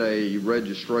and get a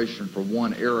registration for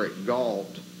one Eric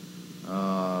Galt,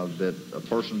 that a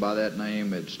person by that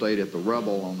name had stayed at the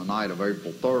Rebel on the night of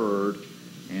April 3rd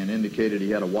and indicated he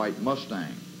had a white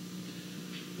Mustang?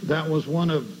 That was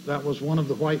one of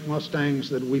the white Mustangs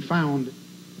that we found.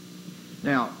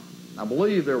 Now, I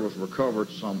believe there was recovered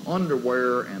some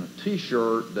underwear and a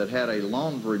T-shirt that had a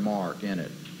laundry mark in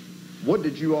it. What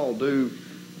did you all do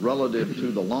relative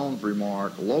to the laundry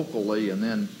mark locally and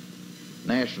then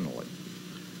nationally?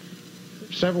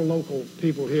 Several local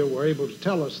people here were able to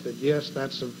tell us that yes,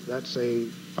 that's a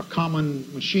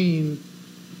common machine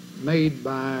made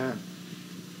by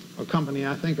a company,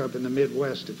 I think, up in the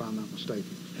Midwest, if I'm not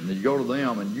mistaken. And then you go to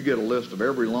them and you get a list of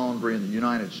every laundry in the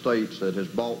United States that has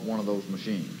bought one of those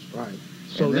machines. Right.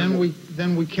 So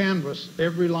then we canvass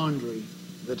every laundry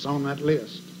that's on that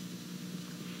list,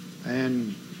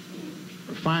 and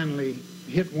finally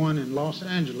hit one in Los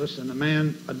Angeles, and the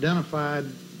man identified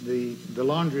the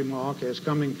laundry mark as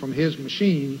coming from his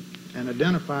machine and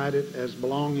identified it as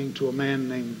belonging to a man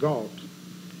named Galt.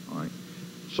 All right.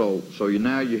 So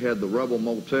now you had the Rebel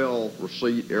Motel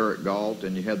receipt, Eric Galt,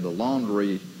 and you had the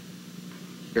laundry,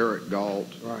 Eric Galt,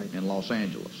 right, in Los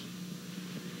Angeles.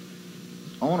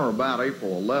 On or about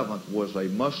April 11th, was a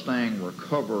Mustang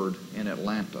recovered in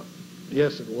Atlanta?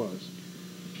 Yes, it was.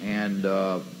 And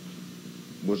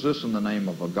was this in the name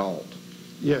of a Galt?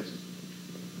 Yes.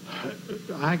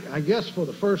 I guess for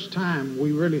the first time,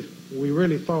 we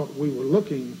really thought we were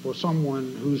looking for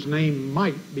someone whose name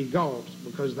might be Galt,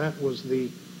 because that was the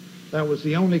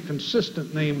only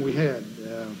consistent name we had.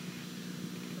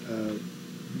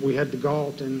 We had the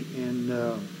Galt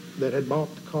that had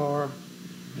bought the car,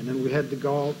 and then we had the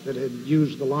Galt that had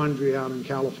used the laundry out in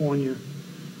California.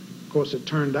 Of course, it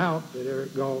turned out that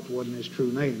Eric Galt wasn't his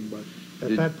true name, but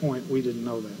at that point, we didn't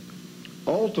know that.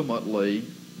 Ultimately,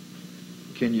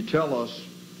 can you tell us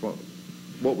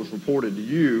what was reported to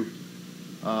you?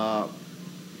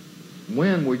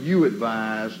 When were you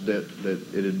advised that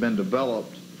it had been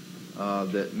developed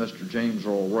that Mr. James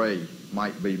Earl Ray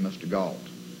might be Mr. Galt?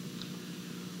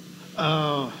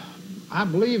 I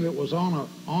believe it was on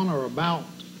or about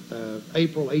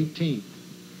April 18th.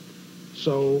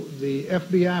 So the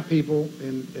FBI people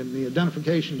in the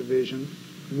identification division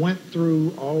went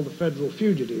through all the federal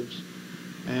fugitives,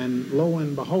 and lo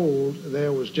and behold,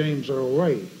 there was James Earl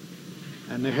Ray.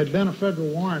 And there had been a federal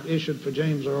warrant issued for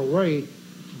James Earl Ray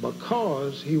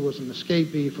because he was an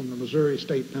escapee from the Missouri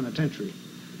State Penitentiary.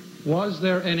 Was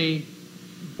there any,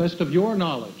 best of your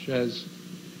knowledge as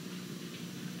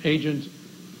agent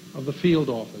of the field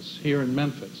office here in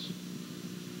Memphis,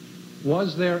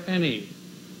 was there any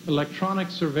electronic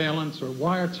surveillance or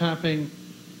wiretapping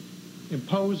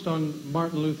imposed on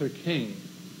Martin Luther King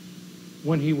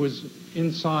when he was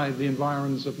inside the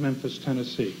environs of Memphis,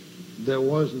 Tennessee? There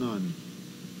was none,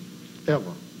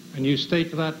 ever. And you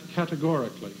state that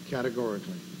categorically?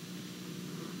 Categorically.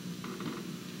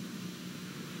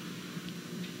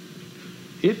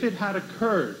 If it had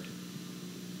occurred,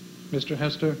 Mr.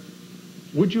 Hester,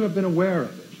 would you have been aware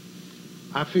of it?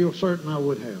 I feel certain I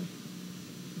would have.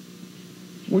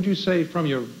 Would you say from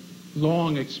your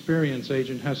long experience,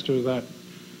 Agent Hester, that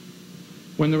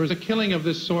when there is a killing of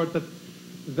this sort, that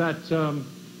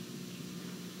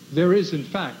there is, in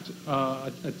fact,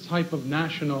 a type of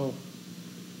national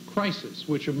crisis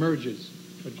which emerges,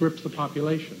 that grips the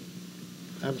population?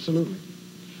 Absolutely.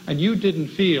 And you didn't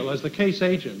feel, as the case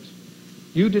agent,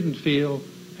 you didn't feel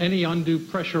any undue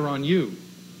pressure on you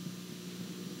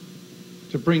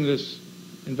to bring this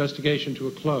investigation to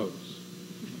a close?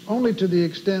 Only to the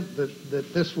extent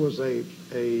that this was a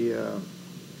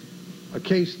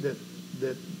case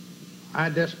that I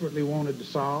desperately wanted to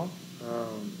solve.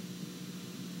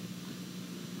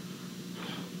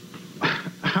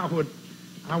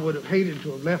 I would have hated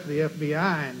to have left the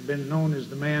FBI and been known as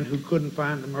the man who couldn't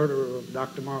find the murderer of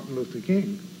Dr. Martin Luther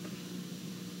King.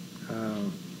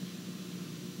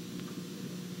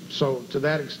 So to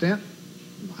that extent,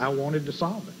 I wanted to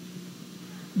solve it.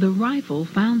 The rifle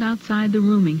found outside the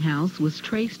rooming house was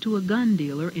traced to a gun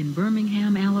dealer in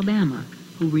Birmingham, Alabama,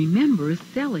 who remembers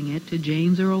selling it to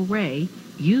James Earl Ray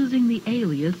using the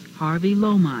alias Harvey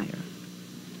Lohmeyer.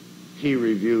 He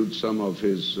reviewed some of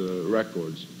his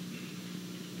records,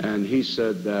 and he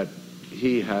said that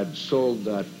he had sold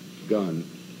that gun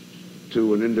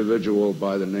to an individual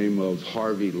by the name of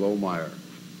Harvey Lohmeyer.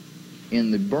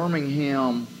 In the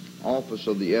Birmingham office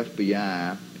of the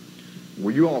FBI,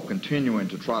 were you all continuing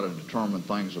to try to determine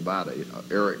things about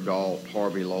Eric Galt,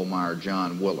 Harvey Lohmeyer,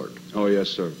 John Willard? Oh, yes,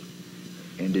 sir.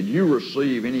 And did you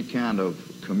receive any kind of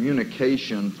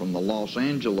communication from the Los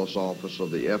Angeles office of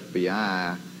the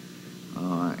FBI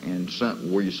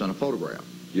where you sent a photograph?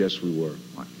 Yes, we were.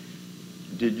 Right.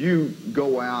 Did you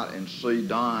go out and see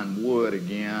Don Wood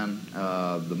again,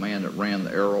 the man that ran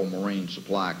the Earl Marine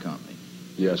Supply Company?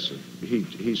 Yes, sir.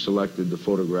 He selected the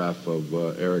photograph of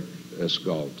Eric S.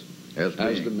 Galt as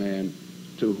the man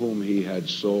to whom he had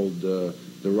sold the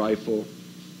rifle.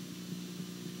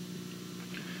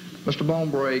 Mr.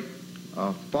 Bonebrake,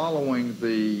 following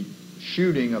the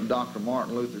shooting of Dr.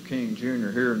 Martin Luther King Jr.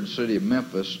 here in the city of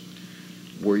Memphis,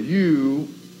 were you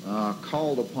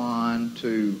called upon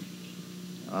to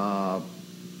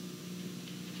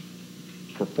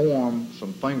perform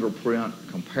some fingerprint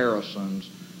comparisons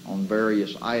on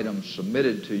various items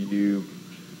submitted to you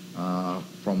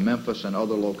from Memphis and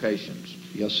other locations?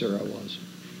 Yes, sir, I was.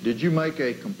 Did you make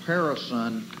a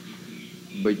comparison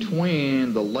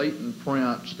between the latent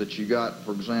prints that you got,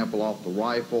 for example, off the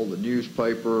rifle, the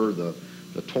newspaper, the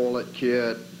toilet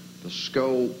kit, the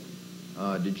scope?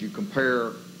 Did you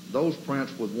compare those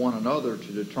prints with one another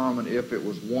to determine if it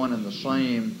was one and the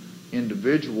same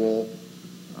individual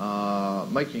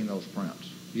making those prints?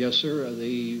 Yes, sir.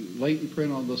 The latent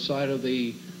print on the side of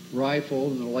the rifle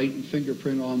and the latent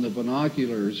fingerprint on the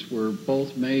binoculars were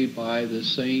both made by the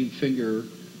same finger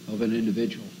of an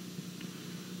individual.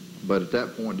 But at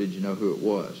that point, did you know who it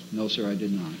was? No, sir, I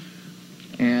did not.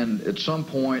 And at some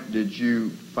point, did you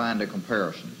find a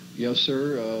comparison? Yes,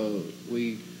 sir.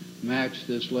 We matched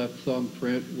this left thumb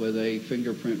print with a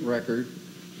fingerprint record,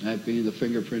 that being the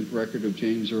fingerprint record of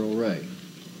James Earl Ray.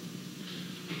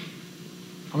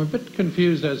 I'm a bit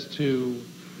confused as to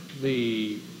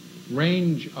the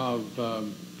range of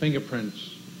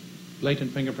fingerprints,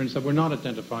 latent fingerprints, that were not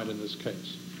identified in this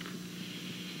case.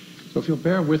 So if you'll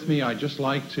bear with me, I'd just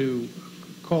like to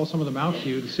call some of them out to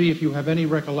you to see if you have any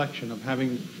recollection of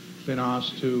having been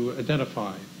asked to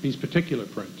identify these particular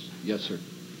prints. Yes, sir.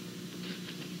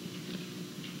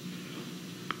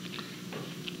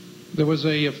 There was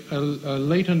a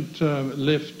latent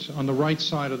lift on the right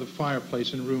side of the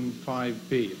fireplace in room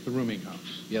 5B at the rooming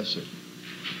house. Yes, sir.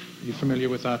 Are you familiar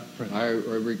with that print? I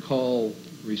recall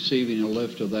receiving a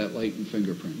lift of that latent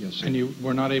fingerprint, yes, sir. And you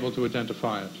were not able to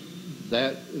identify it?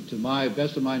 That, to my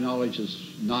best of my knowledge, has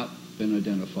not been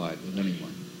identified with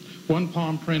anyone. One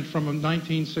palm print from a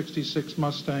 1966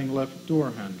 Mustang left door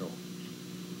handle.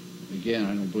 Again,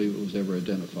 I don't believe it was ever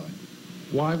identified.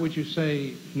 Why would you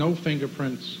say no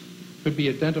fingerprints could be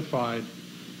identified,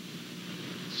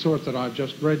 sort that I've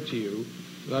just read to you,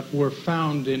 that were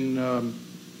found in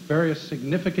various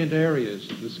significant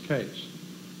areas of this case?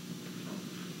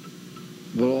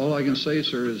 Well, all I can say,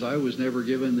 sir, is I was never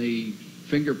given the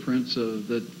fingerprints of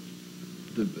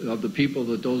the people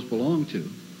that those belong to.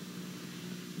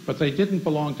 But they didn't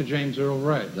belong to James Earl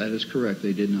Ray. That is correct.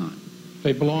 They did not.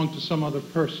 They belonged to some other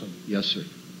person. Yes, sir.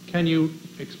 Can you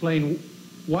explain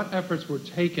what efforts were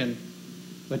taken,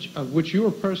 of which you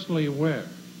were personally aware,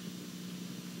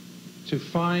 to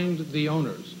find the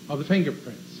owners of the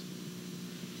fingerprints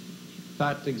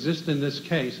that exist in this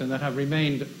case and that have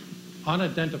remained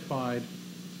unidentified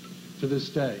to this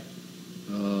day?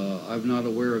 I'm not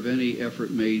aware of any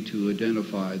effort made to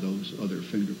identify those other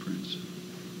fingerprints.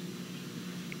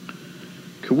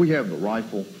 Could we have the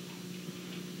rifle?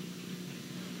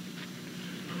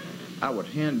 I would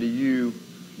hand to you,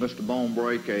 Mr.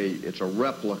 Bonebrake, it's a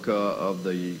replica of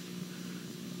the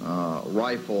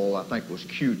rifle, I think it was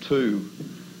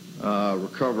Q2,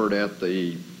 recovered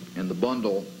in the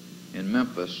bundle in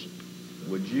Memphis.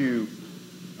 Would you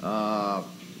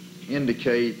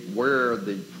indicate where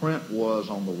the print was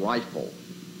on the rifle?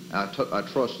 I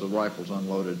trust the rifle's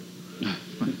unloaded.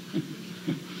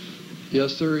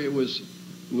 Yes, sir. It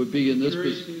would be in this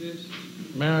position.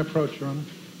 May I approach, Your Honor?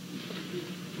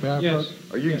 Yes.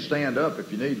 Or you can stand up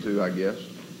if you need to, I guess.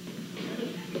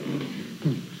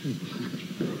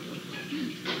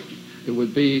 It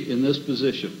would be in this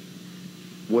position.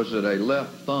 Was it a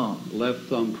left thumb? Left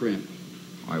thumb print.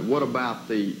 All right, what about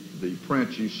the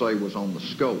print you say was on the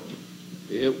scope?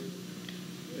 It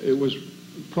was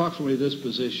approximately this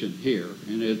position here,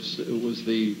 and it was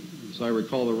the, as I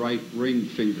recall, the right ring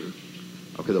finger.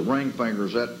 Okay, the ring finger,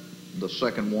 is that the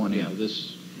second one in? Yeah,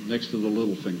 this next to the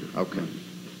little finger. Okay.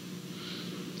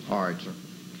 All right, sir.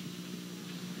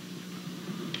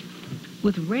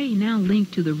 With Ray now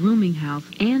linked to the rooming house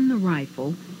and the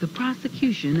rifle, the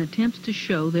prosecution attempts to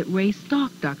show that Ray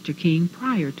stalked Dr. King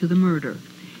prior to the murder.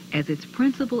 As its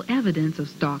principal evidence of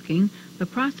stalking, the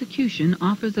prosecution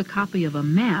offers a copy of a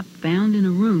map found in a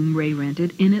room Ray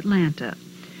rented in Atlanta.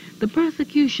 The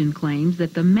prosecution claims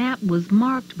that the map was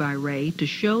marked by Ray to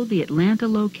show the Atlanta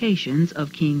locations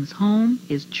of King's home,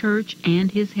 his church,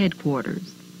 and his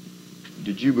headquarters.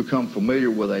 Did you become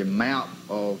familiar with a map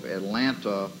of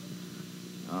Atlanta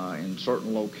in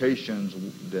certain locations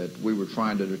that we were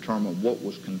trying to determine what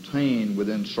was contained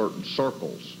within certain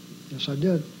circles? Yes, I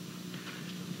did.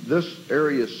 This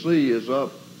area C is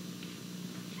up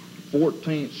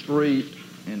 14th Street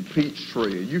and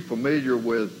Peachtree. Are you familiar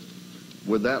with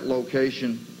that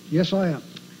location? Yes, I am.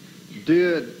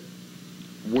 Did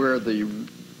where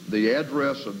the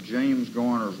address of James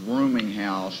Garner's rooming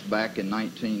house back in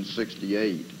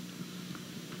 1968,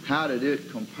 how did it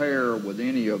compare with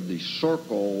any of the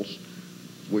circles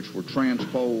which were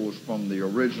transposed from the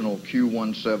original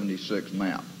Q176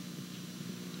 map?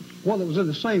 Well, it was in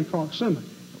the same proximity.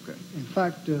 Okay. In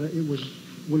fact, would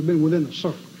have been within the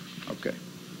circle. Okay.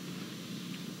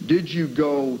 Did you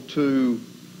go to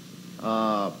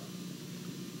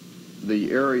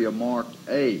the area marked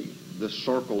A, this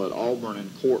circle at Auburn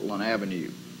and Cortland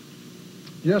Avenue?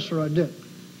 Yes, sir, I did.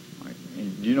 Right.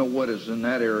 And do you know what is in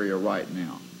that area right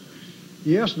now?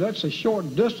 Yes, that's a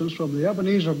short distance from the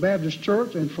Ebenezer Baptist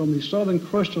Church and from the Southern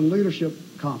Christian Leadership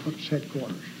Conference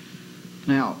headquarters.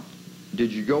 Now,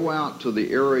 did you go out to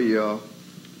the area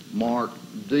marked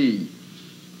D,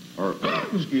 or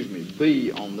excuse me,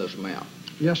 B on this map?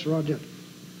 Yes, sir, I did.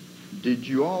 Did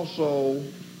you also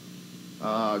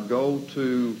go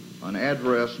to an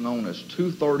address known as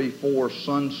 234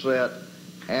 Sunset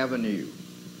Avenue?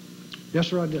 Yes,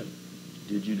 sir, I did.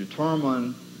 Did you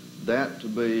determine that to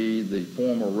be the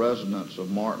former residence of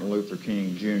Martin Luther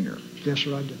King, Jr.? Yes,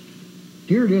 sir, I did.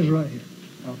 Here it is right here.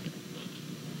 Okay.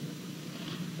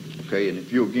 Okay, and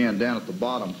if you again down at the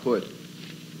bottom put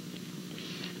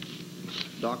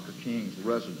Dr. King's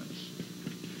residence.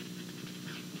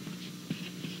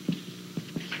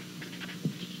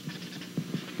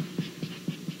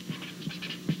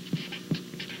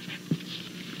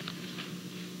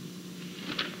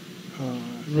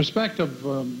 In respect of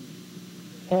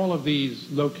all of these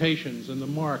locations and the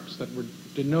marks that were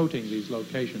denoting these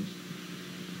locations,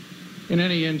 in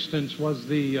any instance, was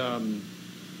the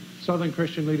Southern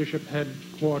Christian Leadership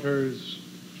headquarters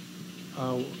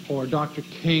or Dr.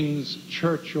 King's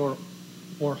church or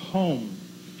home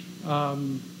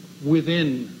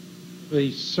within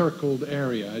the circled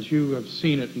area, as you have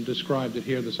seen it and described it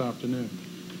here this afternoon?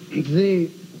 The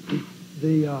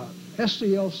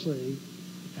SCLC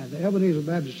and the Ebenezer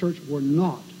Baptist Church were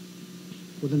not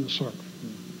within the circle.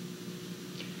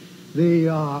 The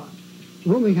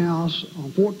rooming house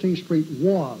on 14th Street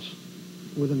was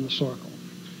within the circle.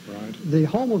 Right. The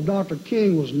home of Dr.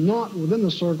 King was not within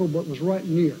the circle, but was right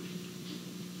near.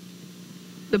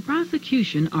 The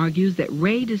prosecution argues that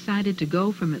Ray decided to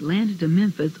go from Atlanta to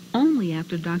Memphis only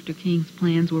after Dr. King's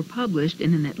plans were published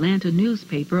in an Atlanta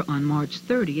newspaper on March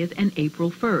 30th and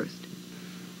April 1st.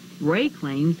 Ray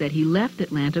claims that he left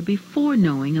Atlanta before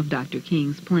knowing of Dr.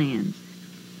 King's plans.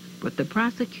 But the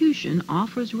prosecution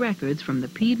offers records from the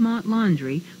Piedmont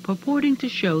Laundry purporting to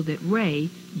show that Ray,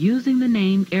 using the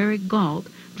name Eric Galt,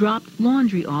 dropped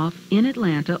laundry off in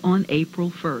Atlanta on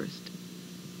April 1st.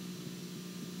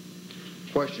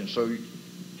 Question, so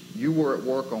you were at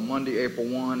work on Monday, April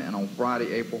 1, and on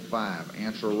Friday, April 5.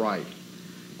 Answer right.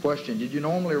 Question, did you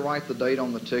normally write the date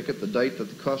on the ticket, the date that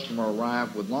the customer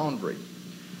arrived with laundry?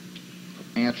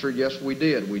 Answer, yes, we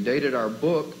did. We dated our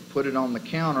book, put it on the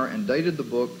counter, and dated the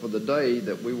book for the day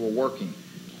that we were working.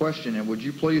 Question, and would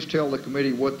you please tell the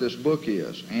committee what this book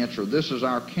is? Answer, this is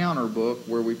our counter book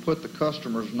where we put the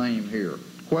customer's name here.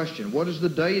 Question, what is the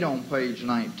date on page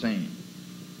 19?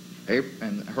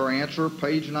 And her answer,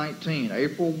 page 19,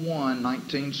 April 1,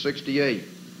 1968.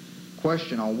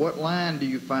 Question, on what line do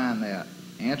you find that?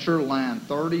 Answer, line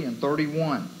 30 and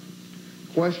 31.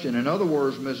 Question, in other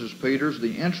words, Mrs. Peters,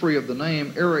 the entry of the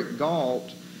name Eric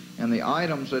Galt and the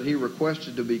items that he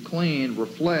requested to be cleaned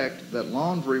reflect that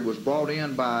laundry was brought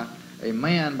in by a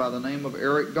man by the name of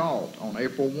Eric Galt on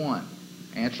April 1.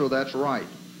 Answer, that's right.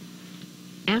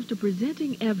 After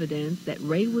presenting evidence that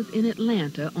Ray was in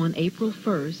Atlanta on April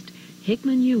 1st,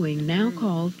 Hickman Ewing now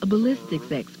calls a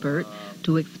ballistics expert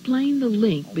to explain the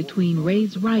link between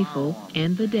Ray's rifle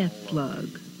and the death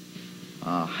slug.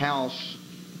 House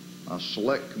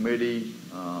Select Committee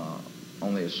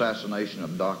on the assassination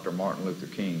of Dr. Martin Luther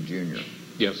King, Jr.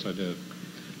 Yes, I did.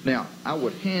 Now, I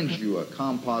would hand you a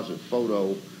composite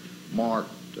photo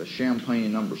marked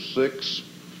Champagne number 6.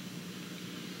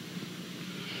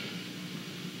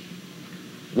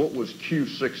 What was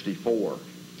Q64?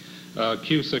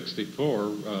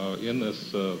 Q64 in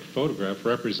this photograph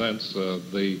represents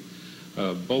the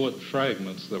bullet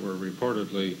fragments that were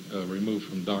reportedly removed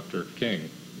from Dr. King.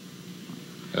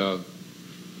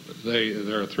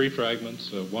 There are 3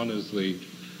 fragments. One is the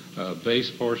base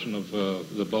portion of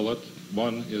the bullet.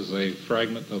 One is a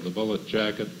fragment of the bullet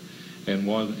jacket, and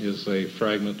one is a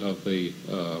fragment of the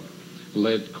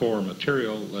lead core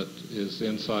material that is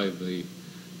inside the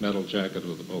metal jacket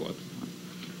of the bullet.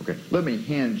 Okay, let me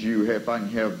hand you, if I can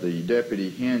have the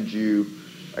deputy hand you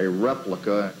a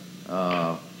replica.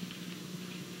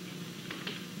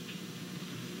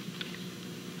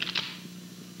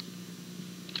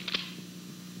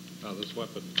 This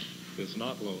weapon is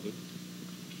not loaded.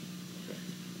 Okay.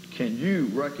 Can you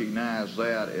recognize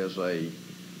that as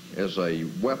a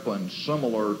weapon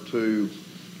similar to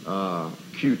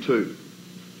Q2?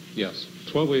 Yes.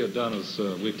 What we have done is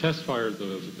we test fired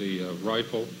the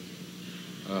rifle,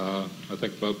 I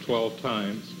think about 12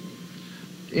 times.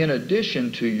 In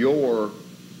addition to your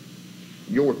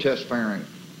test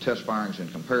firings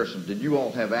and comparisons, did you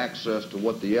all have access to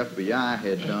what the FBI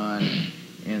had done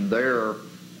in their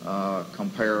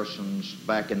comparisons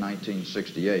back in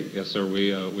 1968? Yes, sir.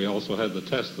 We also had the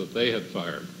test that they had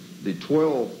fired. The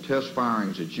 12 test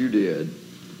firings that you did,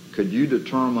 could you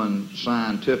determine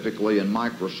scientifically and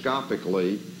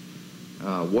microscopically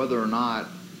whether or not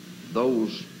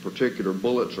those particular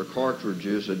bullets or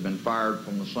cartridges had been fired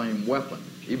from the same weapon?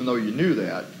 Even though you knew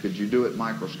that, could you do it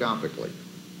microscopically?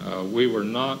 We were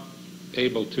not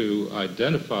able to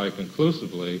identify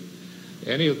conclusively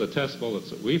any of the test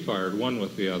bullets that we fired, one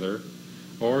with the other,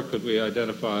 or could we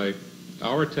identify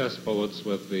our test bullets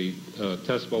with the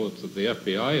test bullets that the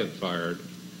FBI had fired,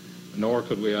 nor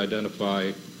could we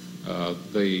identify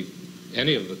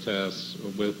any of the tests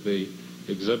with the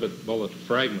exhibit bullet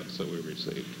fragments that we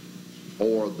received.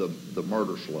 Or the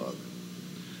murder slug?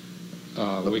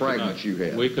 The fragments you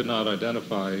had? We could not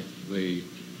identify the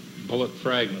bullet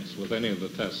fragments with any of the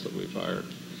tests that we fired.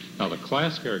 Now, the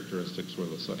class characteristics were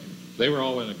the same. They were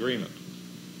all in agreement,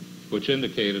 which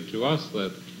indicated to us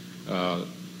that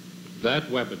that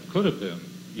weapon could have been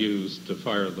used to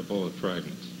fire the bullet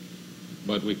fragments.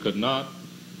 But we could not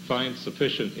find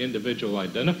sufficient individual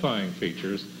identifying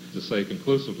features to say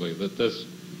conclusively that this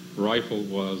rifle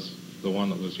was the one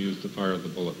that was used to fire the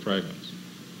bullet fragments.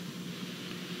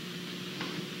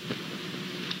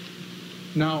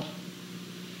 Now,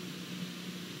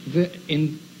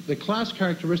 in the class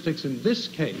characteristics in this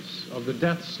case of the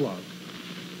death slug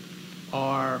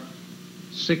are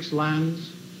 6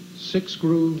 lands, 6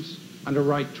 grooves, and a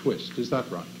right twist. Is that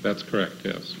right? That's correct,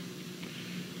 yes.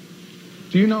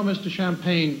 Do you know, Mr.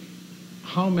 Champagne,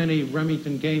 how many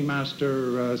Remington Game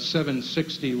Master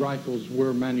 760 rifles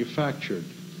were manufactured?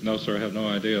 No, sir, I have no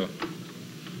idea.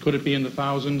 Could it be in the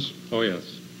thousands? Oh,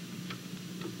 yes.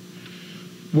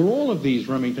 Were all of these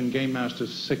Remington Game Master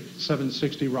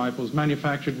 760 rifles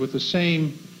manufactured with the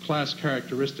same class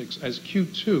characteristics as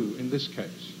Q2 in this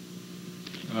case?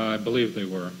 I believe they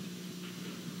were.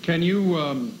 Can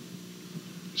you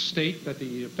state that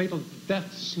the fatal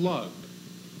death slug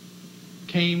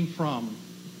came from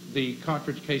the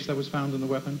cartridge case that was found in the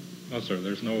weapon? No, sir,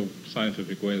 there's no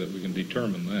scientific way that we can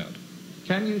determine that.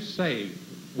 Can you say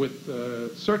with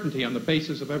certainty on the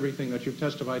basis of everything that you've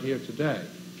testified here today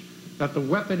that the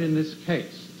weapon in this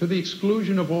case, to the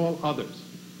exclusion of all others,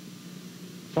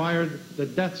 fired the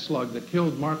death slug that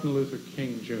killed Martin Luther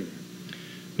King, Jr.?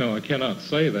 No, I cannot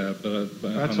say that, but...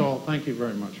 That's all. Thank you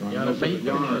very much, Ron.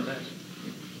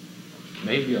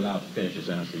 Maybe allowed to finish his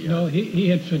answer. No, he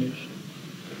had finished.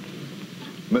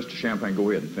 Mr. Champagne, go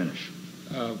ahead and finish.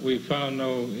 We found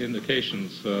no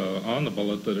indications on the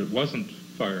bullet that it wasn't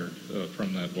fired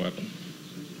from that weapon.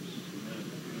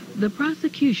 The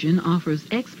prosecution offers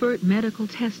expert medical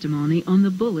testimony on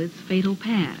the bullet's fatal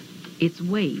path, its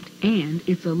weight, and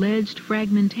its alleged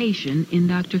fragmentation in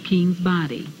Dr. King's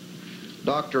body.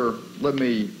 Doctor, let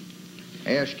me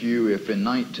ask you if in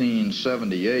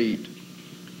 1978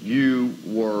 you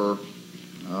were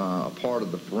a part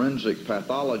of the forensic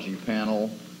pathology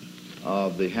panel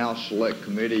of the House Select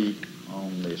Committee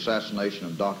on the assassination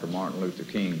of Dr. Martin Luther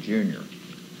King, Jr.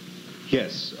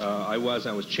 Yes, I was.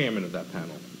 I was chairman of that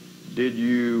panel. Did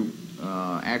you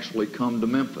actually come to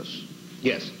Memphis?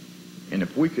 Yes. And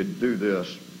if we could do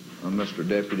this, Mr.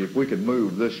 Deputy, if we could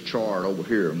move this chart over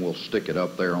here and we'll stick it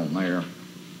up there on there.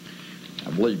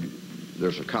 I believe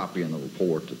there's a copy in the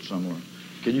report that's similar.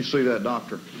 Can you see that,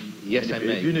 Doctor? Yes, I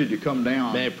may. If you need to come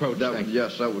down, may I approach?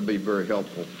 Yes, that would be very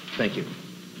helpful. Thank you.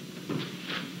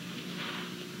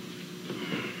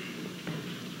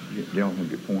 Get down with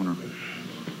your pointer.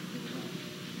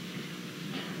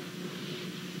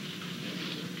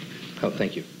 Oh,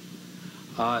 thank you.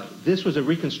 This was a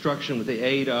reconstruction with the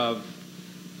aid of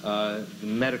the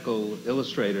medical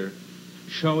illustrator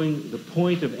showing the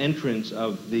point of entrance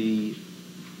of the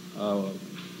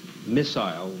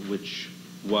missile, which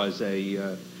was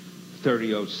a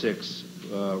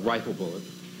 .30-06 rifle bullet.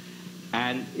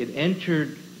 And it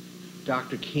entered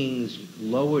Dr. King's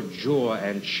lower jaw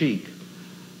and cheek,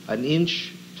 an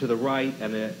inch to the right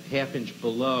and a half inch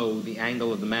below the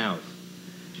angle of the mouth.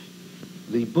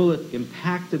 The bullet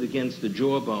impacted against the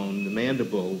jawbone, the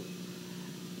mandible,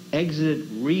 exited,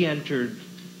 re-entered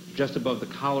just above the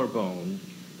collarbone,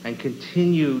 and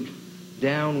continued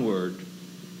downward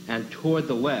and toward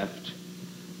the left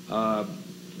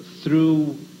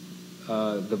through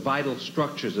the vital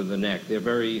structures of the neck. They're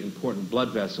very important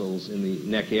blood vessels in the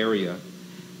neck area.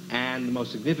 And the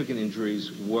most significant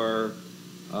injuries were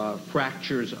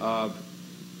fractures of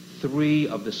 3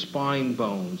 of the spine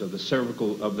bones of the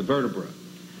cervical, of the vertebra.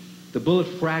 The bullet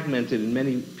fragmented in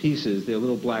many pieces, they're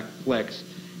little black flecks,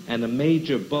 and a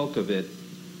major bulk of it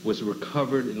was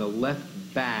recovered in the left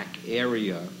back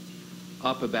area,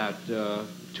 up about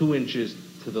 2 inches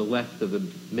to the left of the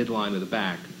midline of the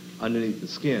back, underneath the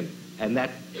skin. And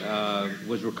that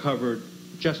was recovered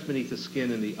just beneath the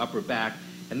skin in the upper back,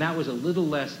 and that was a little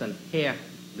less than half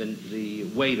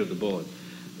the weight of the bullet.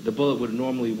 The bullet would have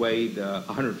normally weighed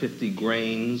 150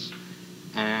 grains,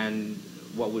 and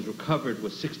what was recovered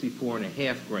was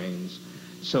 64.5 grains,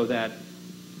 so that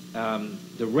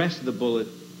the rest of the bullet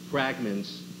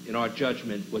fragments, in our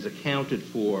judgment, was accounted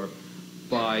for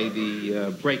by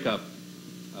the breakup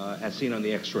as seen on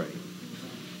the X-ray.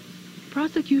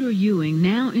 Prosecutor Ewing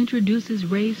now introduces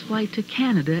Ray's flight to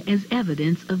Canada as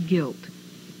evidence of guilt.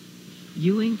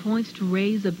 Ewing points to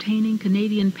Ray's obtaining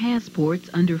Canadian passports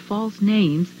under false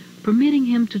names, permitting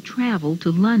him to travel to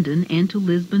London and to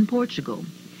Lisbon, Portugal.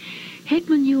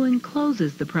 Hickman Ewing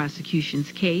closes the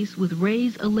prosecution's case with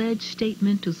Ray's alleged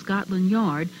statement to Scotland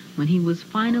Yard when he was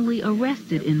finally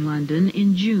arrested in London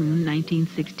in June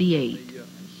 1968.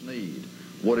 Sneed,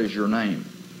 what is your name?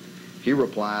 He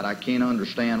replied, I can't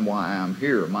understand why I'm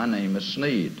here. My name is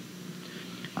Sneed.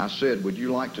 I said, would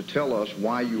you like to tell us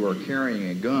why you are carrying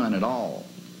a gun at all?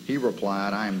 He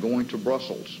replied, I am going to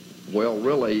Brussels. Well,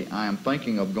 really, I am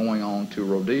thinking of going on to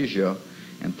Rhodesia,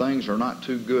 and things are not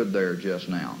too good there just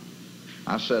now.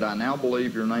 I said, I now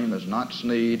believe your name is not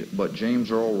Sneed, but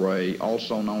James Earl Ray,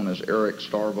 also known as Eric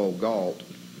Starvo Galt.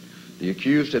 The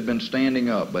accused had been standing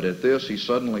up, but at this he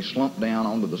suddenly slumped down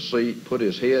onto the seat, put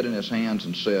his head in his hands,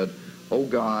 and said, oh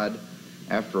God.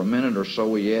 After a minute or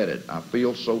so he added, I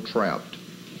feel so trapped.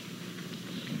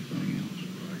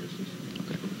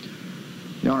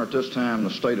 Your Honor, at this time the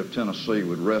state of Tennessee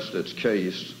would rest its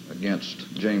case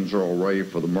against James Earl Ray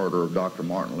for the murder of Dr.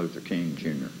 Martin Luther King,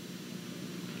 Jr.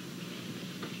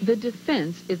 The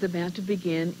defense is about to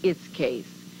begin its case.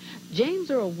 James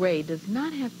Earl Ray does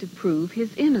not have to prove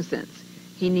his innocence.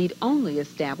 He need only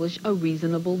establish a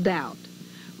reasonable doubt.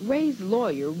 Ray's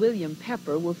lawyer, William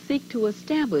Pepper, will seek to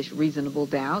establish reasonable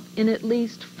doubt in at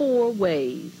least 4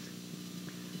 ways.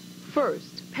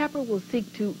 First, Pepper will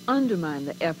seek to undermine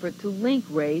the effort to link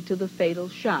Ray to the fatal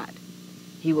shot.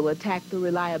 He will attack the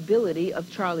reliability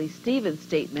of Charlie Stevens'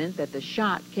 statement that the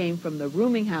shot came from the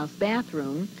rooming house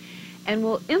bathroom, and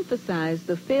will emphasize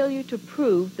the failure to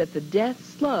prove that the death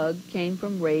slug came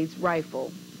from Ray's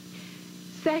rifle.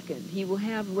 Second, he will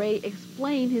have Ray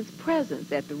explain his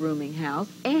presence at the rooming house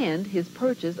and his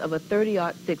purchase of a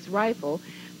 .30-06 rifle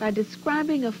by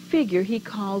describing a figure he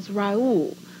calls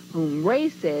Raoul, whom Ray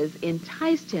says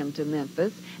enticed him to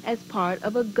Memphis as part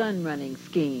of a gun-running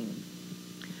scheme.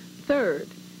 Third,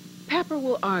 Pepper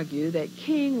will argue that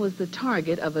King was the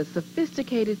target of a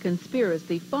sophisticated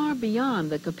conspiracy far beyond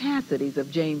the capacities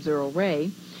of James Earl Ray.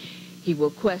 He will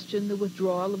question the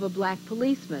withdrawal of a black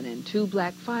policeman and 2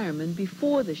 black firemen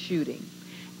before the shooting,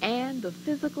 and the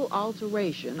physical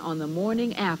alteration on the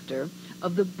morning after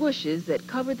of the bushes that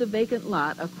covered the vacant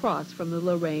lot across from the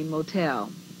Lorraine Motel.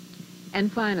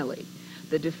 And finally,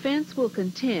 the defense will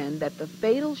contend that the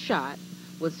fatal shot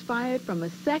was fired from a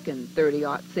second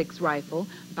 .30-06 rifle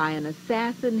by an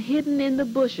assassin hidden in the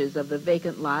bushes of the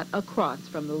vacant lot across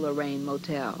from the Lorraine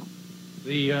Motel.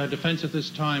 The defense at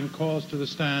this time calls to the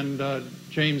stand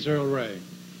James Earl Ray.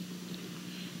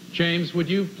 James, would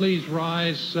you please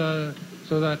rise so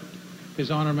that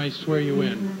His Honor may swear you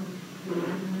in?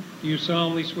 Do you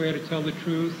solemnly swear to tell the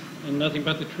truth and nothing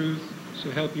but the truth,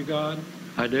 so help you God?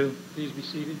 I do. Please be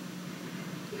seated.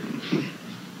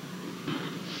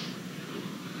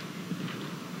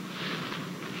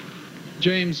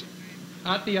 James,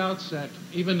 at the outset,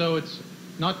 even though it's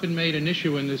not been made an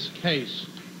issue in this case,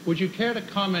 would you care to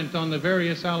comment on the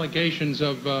various allegations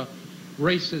of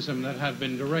racism that have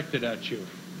been directed at you?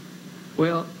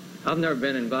 Well, I've never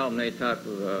been involved in any type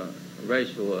of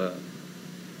racial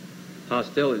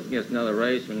hostilities against another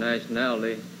race or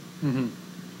nationality. Mm-hmm.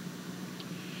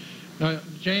 Now,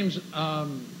 James,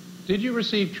 did you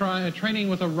receive training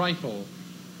with a rifle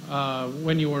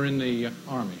when you were in the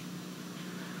Army?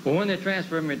 Well, when they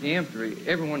transferred me to the infantry,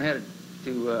 everyone had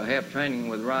to have training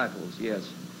with rifles, yes.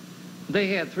 They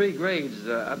had 3 grades.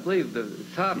 I believe the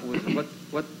top was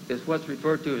what's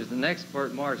referred to as an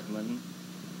expert marksman.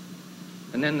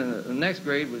 And then the next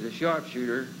grade was a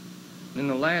sharpshooter. Then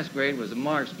the last grade was a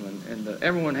marksman. And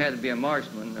everyone had to be a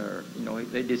marksman, or, you know,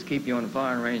 they just keep you on the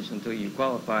firing range until you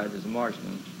qualified as a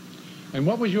marksman. And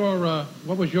what was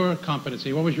your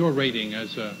competency? What was your rating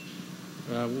as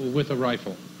with a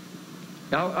rifle?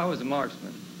 I was a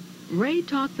marksman. Ray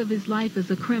talks of his life as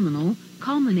a criminal,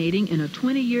 culminating in a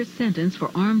 20-year sentence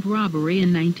for armed robbery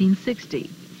in 1960.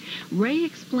 Ray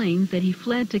explains that he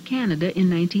fled to Canada in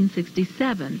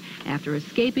 1967 after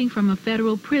escaping from a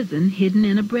federal prison hidden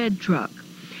in a bread truck.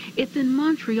 It's in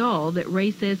Montreal that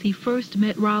Ray says he first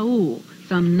met Raoul,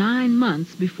 some 9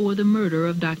 months before the murder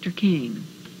of Dr. King.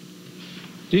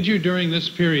 Did you, during this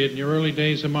period, in your early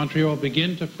days in Montreal,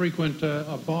 begin to frequent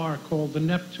a bar called the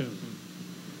Neptune?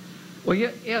 Well,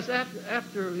 yes,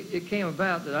 after it came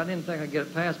about that I didn't think I'd get a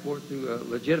passport through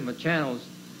legitimate channels,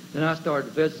 then I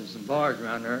started visiting some bars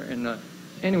around there. And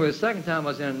anyway, the second time I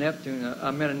was in a Neptune,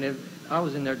 I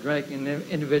was in there drinking, and an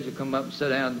individual come up and sat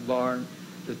down at the bar, and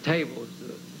the tables,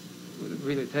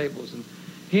 really tables, and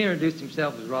he introduced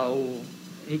himself as Raoul.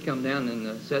 He come down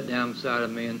and sat down beside of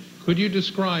me. And could you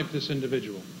describe this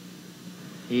individual?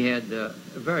 He had a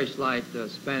very slight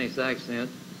Spanish accent,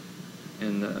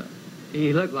 and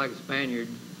he looked like a Spaniard,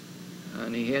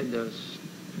 and he had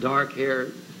dark hair.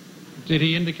 Did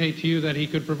he indicate to you that he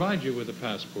could provide you with a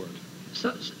passport?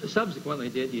 Subsequently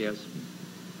did, yes.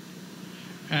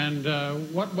 And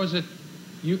what was it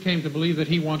you came to believe that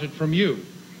he wanted from you?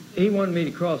 He wanted me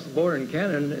to cross the border in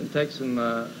Canada and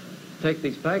take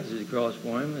these packages across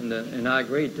for him, and I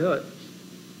agreed to it.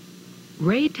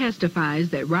 Ray testifies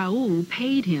that Raoul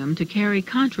paid him to carry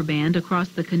contraband across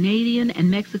the Canadian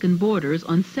and Mexican borders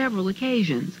on several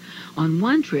occasions. On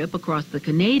one trip across the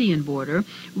Canadian border,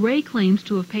 Ray claims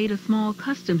to have paid a small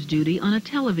customs duty on a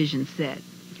television set.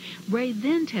 Ray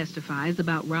then testifies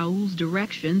about Raoul's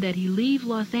direction that he leave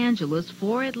Los Angeles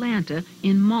for Atlanta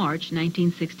in March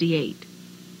 1968.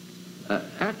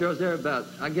 After I was there about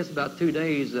 2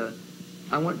 days,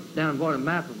 I went down and bought a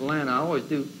map of Atlanta. I always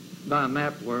do buy a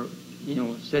map where, you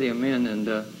know, city I'm in,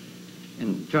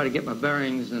 and try to get my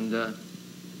bearings, and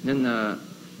then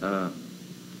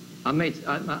I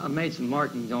made some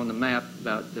markings on the map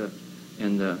about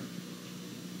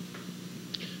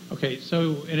Okay,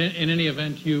 so in any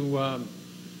event, you're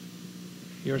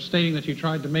stating that you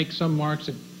tried to make some marks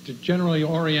to generally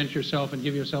orient yourself and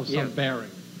give yourself some bearing.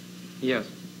 Yes.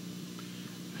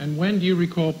 And when do you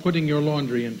recall putting your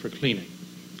laundry in for cleaning?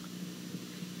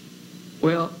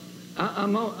 Well,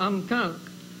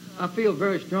 I feel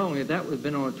very strongly that would have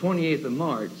been on the 28th of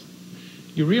March.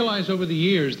 You realize over the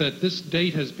years that this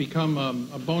date has become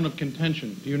a bone of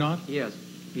contention, do you not? Yes,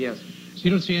 yes. So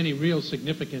you don't see any real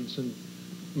significance and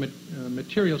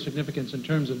material significance in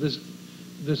terms of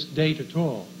this date at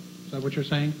all. Is that what you're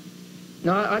saying?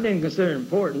 No, I didn't consider it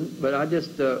important, but I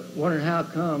just wondered how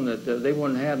come that they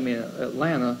wouldn't have me in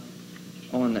Atlanta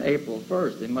on April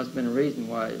 1st. There must have been a reason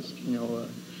why it's, you know...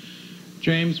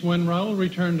 James, when Raoul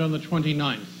returned on the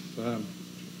 29th,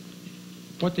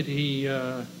 what did he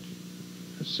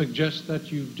suggest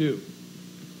that you do?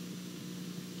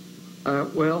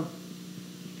 Well,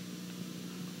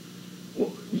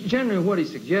 generally what he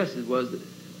suggested was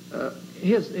that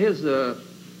his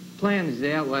plan, as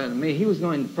he outlined to me, he was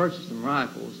going to purchase some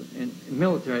rifles and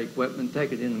military equipment and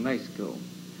take it into Mexico.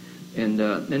 And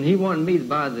then he wanted me to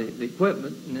buy the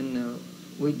equipment, and then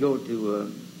we'd go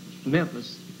to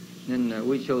Memphis, and then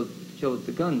we showed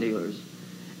the gun dealers.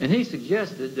 And he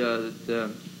suggested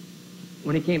that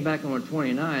when he came back on the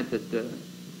 29th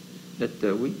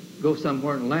that we go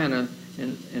somewhere in Atlanta,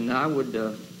 and I would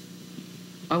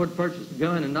purchase a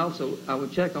gun, and also I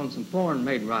would check on some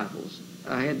foreign-made rifles.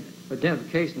 I had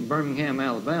identification in Birmingham,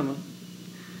 Alabama,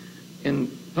 and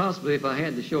possibly if I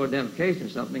had to show identification or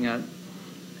something, I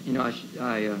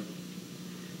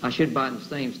should buy it in the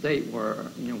same state where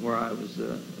I was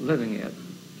living at.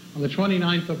 On the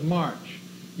 29th of March,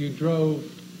 you drove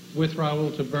with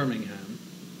Raul to Birmingham.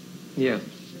 Yes,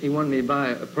 he wanted me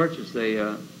to purchase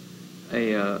a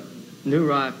new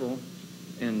rifle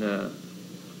and a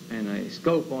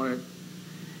scope on it,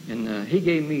 and he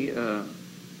gave me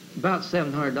about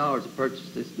 $700 to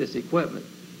purchase this equipment.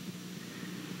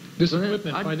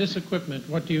 By this equipment,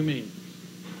 what do you mean?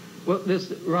 Well,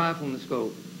 this rifle and the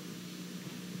scope.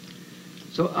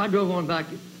 So I drove on back.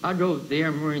 I drove to the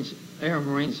Air Marine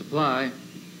Supply,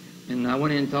 and I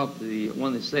went in and talked to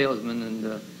one of the salesmen,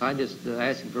 and I just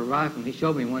asked him for a rifle, and he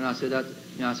showed me one. I said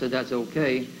that's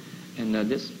okay, and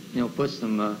just put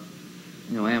some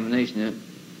ammunition in it.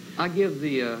 I give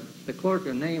the clerk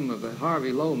a name of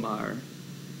Harvey Lohmeyer.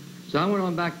 So I went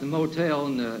on back to the motel,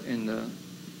 and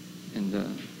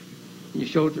you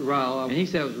showed it to Raul, and he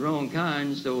said it was the wrong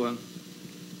kind. So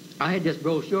I had this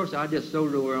brochure, so I just threw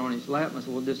it over on his lap, and I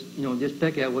said, well, just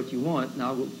pick out what you want, and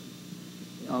I'll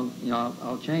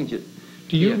change it.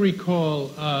 Do you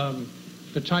recall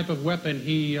the type of weapon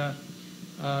he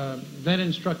then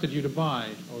instructed you to buy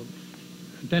or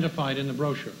identified in the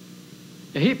brochure?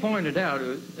 He pointed out,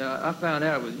 I found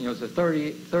out it was a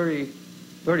 30.6,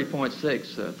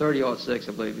 30-06,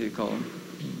 I believe you call them.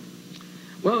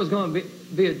 Well, it was going to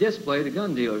be a display to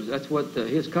gun dealers. That's what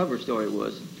his cover story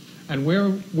was. And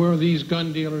where were these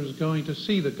gun dealers going to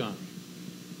see the gun?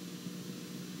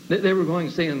 They were going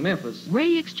to see it in Memphis.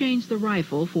 Ray exchanged the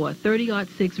rifle for a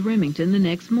 30-06 Remington the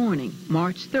next morning,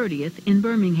 March 30th, in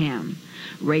Birmingham.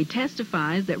 Ray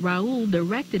testifies that Raul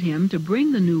directed him to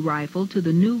bring the new rifle to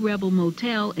the New Rebel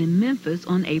Motel in Memphis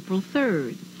on April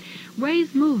 3rd.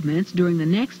 Ray's movements during the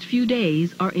next few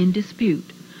days are in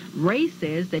dispute. Ray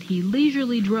says that he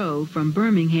leisurely drove from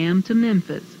Birmingham to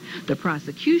Memphis. The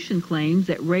prosecution claims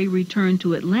that Ray returned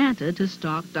to Atlanta to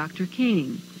stalk Dr.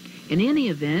 King. In any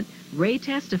event, Ray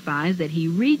testifies that he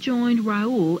rejoined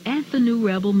Raul at the New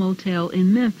Rebel Motel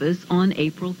in Memphis on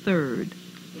April 3rd.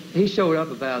 He showed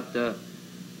up about,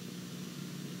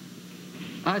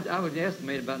 I would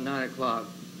estimate about 9 o'clock.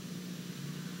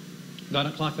 9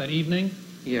 o'clock that evening?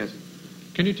 Yes.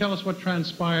 Can you tell us what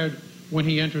transpired when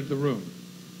he entered the room?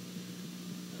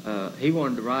 He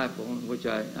wanted the rifle, which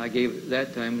I gave at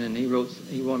that time, and he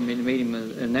wanted me to meet him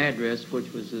at an address,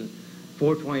 which was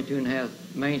 422.5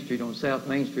 Main Street on South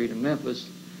Main Street in Memphis.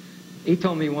 He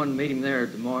told me he wanted to meet him there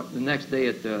the next day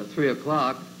at 3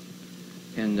 o'clock,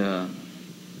 and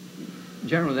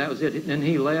generally that was it. Then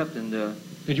he left, and...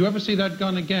 Did you ever see that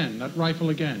gun again, that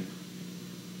rifle again?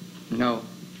 No.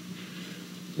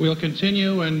 We'll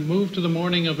continue and move to the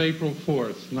morning of April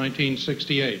 4th,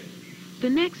 1968. The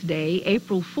next day,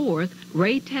 April 4th,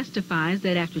 Ray testifies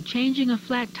that after changing a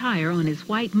flat tire on his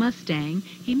white Mustang,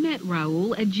 he met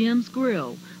Raul at Jim's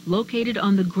Grill, located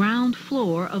on the ground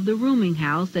floor of the rooming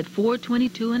house at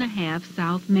 422.5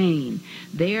 South Main.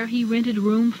 There he rented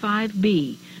room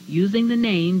 5B, using the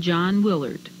name John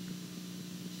Willard.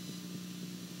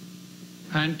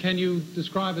 And can you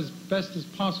describe as best as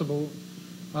possible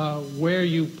where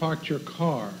you parked your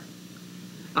car?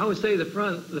 I would say the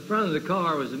front of the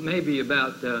car was maybe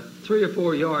about 3 or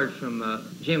 4 yards from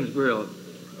Jim's Grill.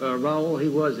 Raul, he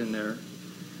was in there,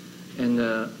 and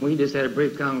we just had a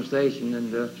brief conversation.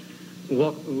 And we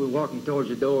were walking towards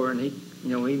the door, and he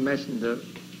mentioned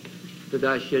that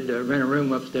I should rent a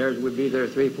room upstairs. We'd be there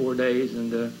 3 or 4 days,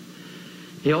 and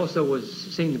he also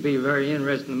seemed to be very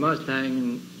interested in the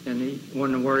Mustang, and he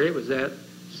wanted where it was at.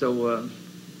 So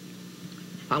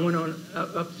I went on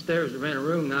upstairs to rent a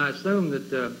room, and I assumed that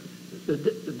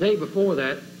the day before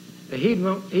that, he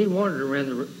wanted to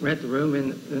rent the room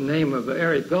in the name of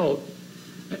Eric Galt,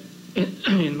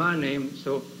 in my name.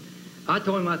 So I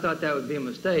told him I thought that would be a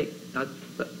mistake,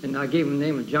 and I gave him the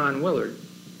name of John Willard.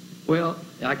 Well,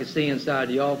 I could see inside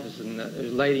the office, and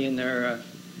there's a lady in there,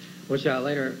 which I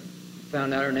later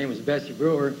found out her name was Bessie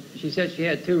Brewer. She said she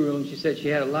had 2 rooms. She said she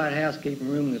had a light housekeeping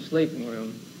room and a sleeping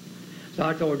room. So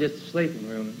I told her just the sleeping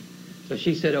room. So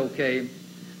she said, okay.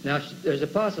 Now, there's a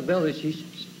possibility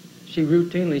she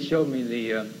routinely showed me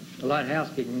the light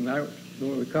housekeeping room. I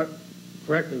don't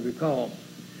correctly recall.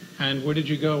 And where did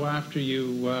you go after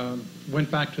you went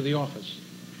back to the office?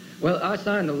 Well, I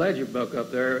signed a ledger book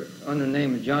up there under the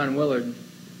name of John Willard.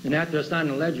 And after I signed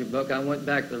the ledger book, I went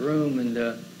back to the room, and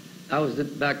I was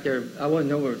back there. I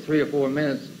wasn't over 3 or 4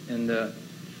 minutes, and then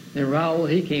Raul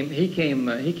he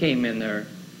came in there.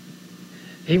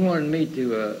 He wanted me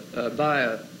to go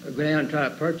down and try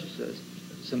to purchase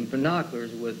some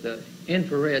binoculars with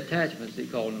infrared attachments, he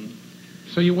called them.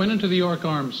 So you went into the York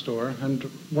Arms store, and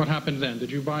what happened then?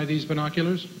 Did you buy these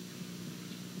binoculars?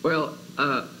 Well,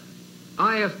 I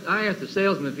asked the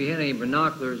salesman if he had any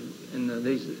binoculars and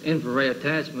these infrared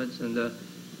attachments, and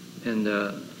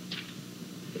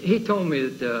he told me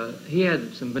that he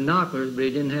had some binoculars, but he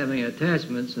didn't have any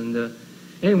attachments. And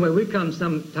anyway, we come to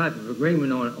some type of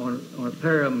agreement on a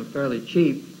pair of them fairly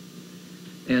cheap,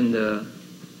 and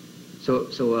so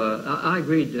I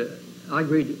agreed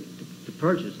to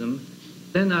purchase them.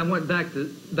 Then I went back to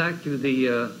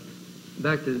the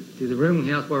rooming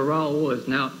house where Raul was.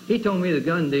 Now he told me the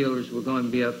gun dealers were going to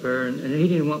be up there, and he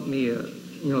didn't want me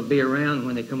be around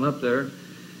when they come up there.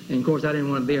 And of course I didn't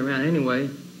want to be around anyway.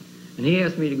 And he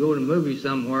asked me to go to the movies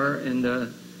somewhere and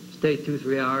stay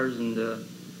 2-3 hours and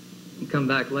come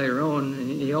back later on.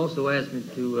 And he also asked me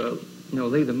to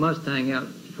leave the Mustang out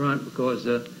front because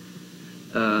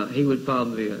he would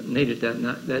probably need it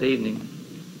that evening.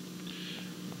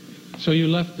 So you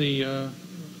left the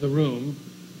room.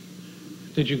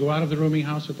 Did you go out of the rooming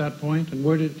house at that point? And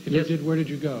where did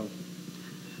you go?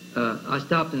 I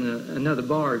stopped in another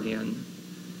bar again,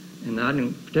 and I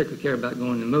didn't particularly care about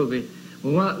going to the movie.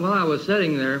 Well, while I was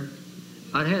sitting there,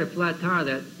 I'd had a flat tire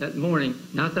that morning,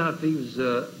 and I thought if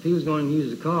he was going to use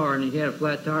the car and he had a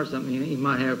flat tire or something, he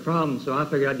might have a problem. So I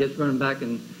figured I'd just run back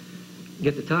and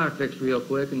get the tire fixed real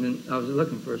quick. And then I was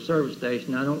looking for a service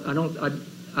station.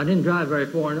 I didn't drive very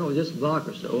far. I know it was just a block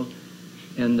or so,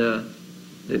 and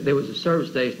there was a service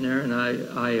station there, and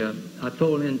I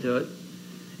pulled into it,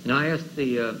 and I asked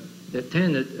the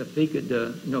attendant if he could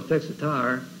fix the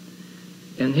tire.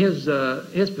 And his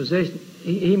position,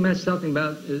 he meant something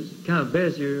about is kind of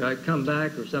busy, or I'd come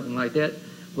back or something like that.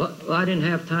 Well, I didn't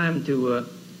have time to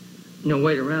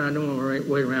wait around. I don't want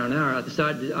to wait around an hour. I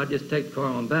decided I'd just take the car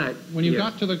on back. When you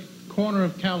got to the corner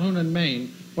of Calhoun and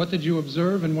Main, what did you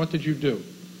observe and what did you do?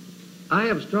 I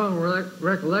have a strong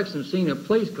recollection of seeing a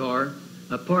police car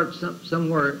parked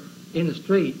somewhere in the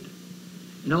street,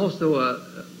 and also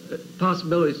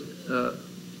possibilities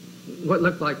what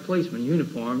looked like policeman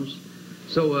uniforms.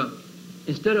 So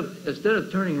instead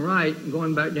of turning right and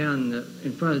going back down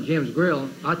in front of Jim's Grill,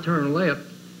 I turned left.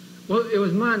 Well, it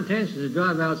was my intention to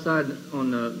drive outside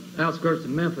on the outskirts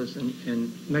of Memphis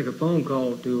and make a phone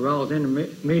call to Raul's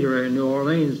intermediary in New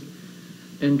Orleans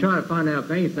and try to find out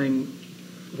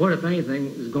what if anything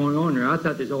is going on there. I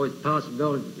thought there's always a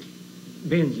possibility,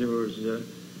 being there was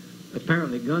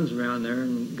apparently guns around there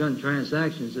and gun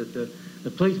transactions, that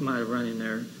the police might have run in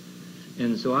there.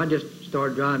 And so I just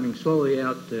started driving slowly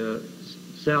out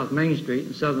South Main Street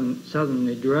in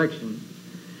southerly direction.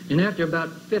 And after about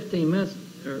 15 minutes,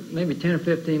 or maybe 10 or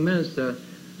 15 minutes,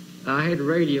 I had the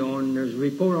radio on, and there's a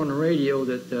report on the radio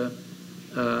that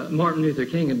Martin Luther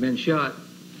King had been shot.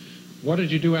 What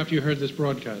did you do after you heard this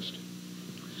broadcast?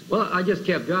 Well, I just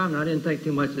kept driving. I didn't think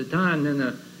too much of the time.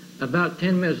 Then about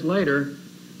 10 minutes later,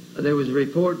 there was a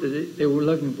report that they were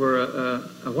looking for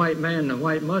a white man in a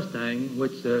white Mustang,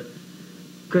 which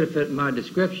could have fit my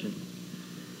description.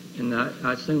 And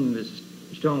I assumed there's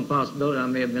a strong possibility I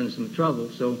may have been in some trouble.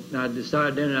 So I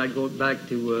decided then I'd go back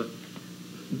to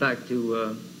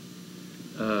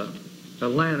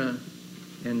Atlanta,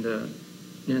 and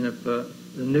then if the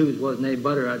news wasn't any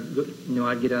better,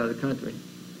 I'd get out of the country.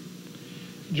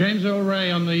 James Earl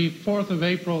Ray, on the 4th of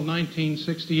April,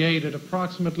 1968, at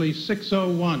approximately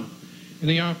 6:01 in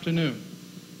the afternoon,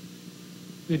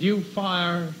 did you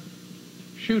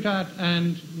shoot at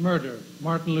and murder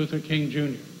Martin Luther King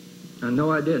Jr.? No,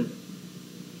 I didn't.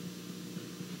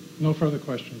 No further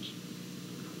questions.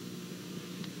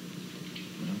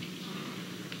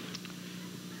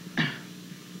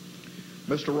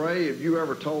 Mr. Ray, have you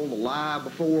ever told a lie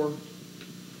before?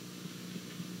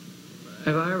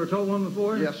 Have I ever told one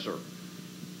before? Yes, sir.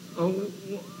 Oh,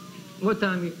 what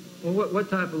type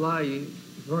of lie are you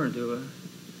referring to? A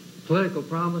political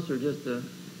promise or just a...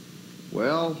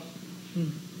 Well,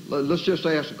 let's just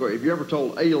ask the question. Have you ever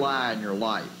told a lie in your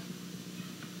life?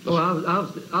 Well,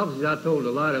 obviously I told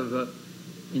a lot of,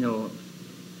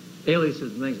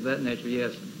 aliases and things of that nature,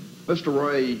 yes. Mr.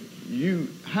 Ray,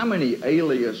 how many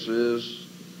aliases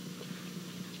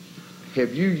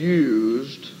have you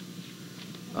used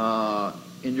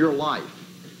in your life?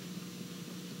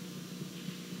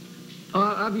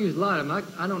 I've used a lot of them.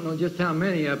 I don't know just how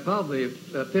many, probably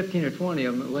 15 or 20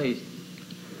 of them at least.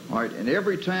 All right, and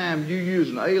every time you use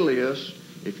an alias,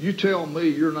 if you tell me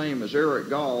your name is Eric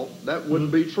Gall, that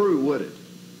wouldn't be true, would it?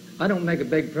 I don't make a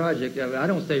big project of it. I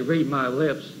don't say read my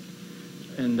lips.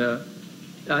 And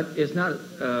it's not,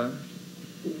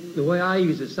 the way I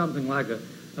use it is something like a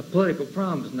political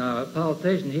promise. Now, a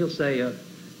politician, he'll say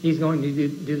he's going to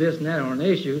do this and that on an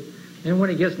issue. And when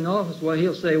he gets in office, well,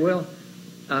 he'll say, well,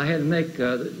 I had to make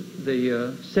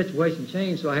the situation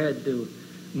change, so I had to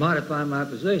modify my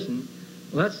position.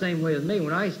 Well, that's the same way with me.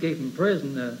 When I escaped from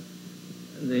prison,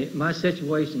 my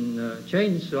situation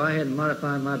changed, so I had to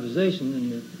modify my position,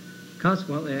 and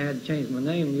consequently I had to change my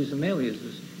name and use some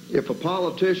aliases. If a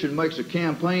politician makes a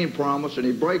campaign promise and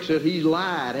he breaks it, he's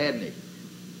lied, hasn't he?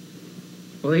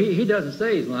 Well, he doesn't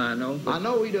say he's lying, though. I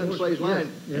know he doesn't say he's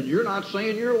lying, and you're not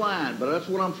saying you're lying, but that's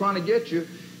what I'm trying to get you.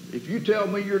 If you tell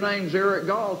me your name's Eric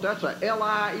Galt, that's a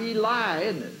L-I-E lie,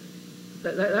 isn't it?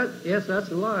 Yes, that's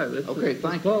a lie. Okay,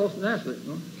 thank you. False, that's it.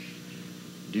 No?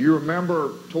 Do you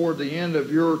remember toward the end of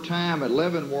your time at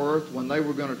Leavenworth when they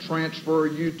were going to transfer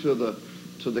you to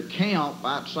the camp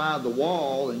outside the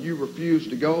wall and you refused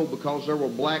to go because there were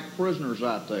black prisoners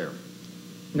out there?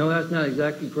 No, that's not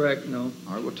exactly correct, no.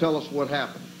 All right, well, tell us what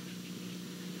happened.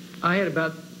 I had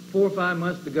about 4 or 5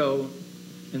 months to go,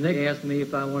 and they asked me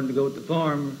if I wanted to go to the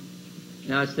farm,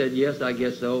 and I said, yes, I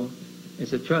guess so.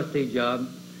 It's a trustee job.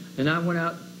 And I went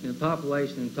out in the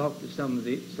population and talked to some of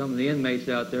the inmates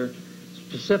out there,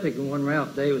 specifically one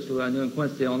Ralph Davis, who I knew in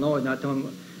Quincy, Illinois, and I told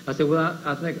him, I said, well,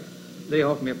 I think they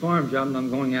offered me a farm job, and I'm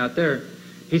going out there.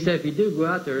 He said, if you do go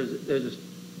out there, there's a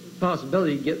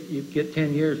possibility you get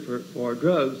 10 years for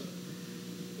drugs.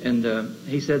 And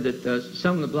he said that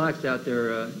some of the blacks out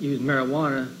there use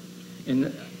marijuana.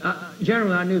 And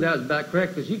generally, I knew that was about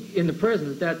correct, because in the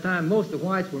prison at that time, most of the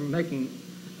whites were making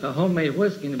homemade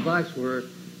whiskey, and the blacks were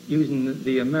using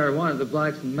the marijuana. The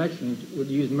blacks and Mexicans would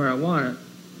use marijuana.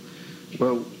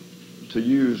 Well, to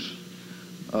use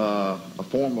a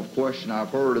form of question I've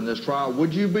heard in this trial,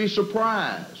 would you be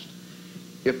surprised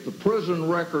if the prison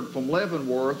record from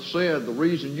Leavenworth said the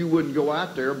reason you wouldn't go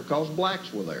out there because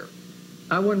blacks were there?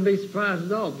 I wouldn't be surprised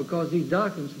at all, because these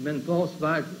documents have been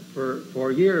falsified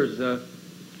for years.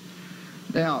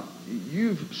 Now,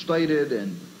 you've stated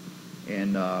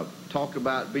and talked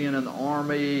about being in the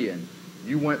Army, and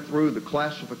you went through the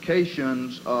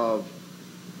classifications of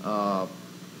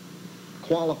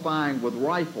qualifying with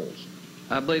rifles.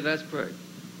 I believe that's correct.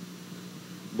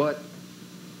 But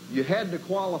you had to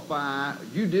qualify,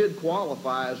 you did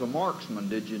qualify as a marksman,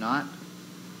 did you not?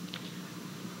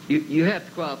 You have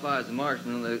to qualify as a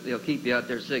marksman. They'll keep you out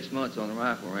there 6 months on the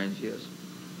rifle range, yes.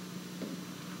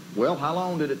 Well, how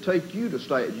long did it take you to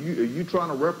stay? Are you trying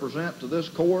to represent to this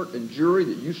court and jury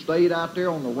that you stayed out there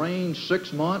on the range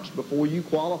 6 months before you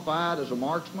qualified as a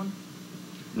marksman?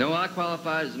 No, I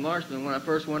qualified as a marksman when I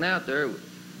first went out there.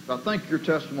 I think your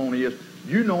testimony is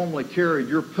you normally carried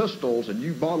your pistols, and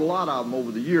you bought a lot of them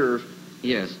over the years.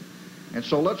 Yes. And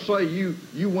so let's say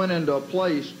you went into a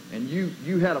place and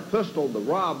you had a pistol to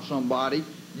rob somebody.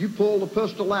 You pull the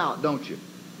pistol out, don't you?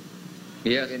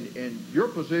 Yes. And your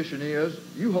position is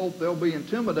you hope they'll be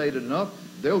intimidated enough,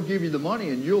 they'll give you the money,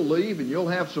 and you'll leave, and you'll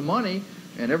have some money,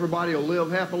 and everybody will live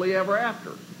happily ever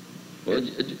after.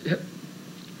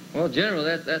 Well,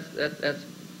 generally,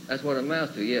 that's what it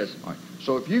amounts to, yes. All right.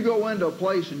 So if you go into a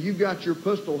place and you've got your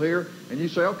pistol here, and you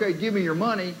say, okay, give me your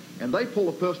money, and they pull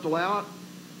a pistol out,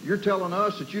 you're telling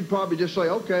us that you'd probably just say,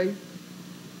 okay,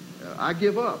 I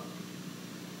give up.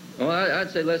 Well, I'd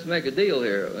say let's make a deal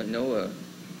here.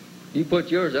 You put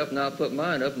yours up, and I'll put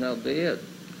mine up, and that'll be it.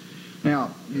 Now,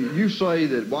 you say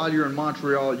that while you're in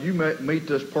Montreal, you meet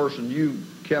this person you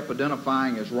kept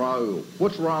identifying as Raul.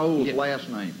 What's Raul's last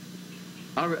name?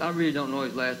 I really don't know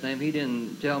his last name. He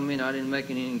didn't tell me, and I didn't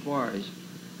make any inquiries.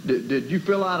 Did you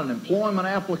fill out an employment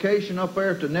application up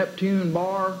there at the Neptune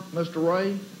Bar, Mr.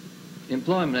 Ray?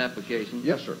 Employment application?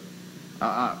 Yes, sir.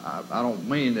 I don't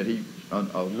mean that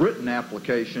a written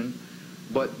application,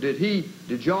 but did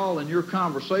y'all in your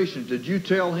conversations, did you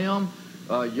tell him,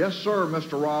 yes, sir,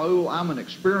 Mr. Raul, I'm an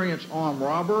experienced armed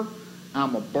robber,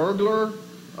 I'm a burglar,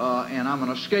 and I'm an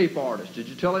escape artist? Did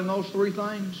you tell him those three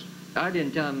things? I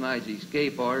didn't tell him I was an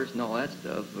escape artist and all that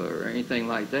stuff or anything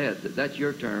like that. That's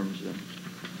your terms.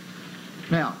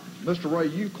 Now, Mr. Ray,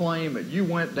 you claim that you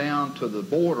went down to the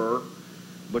border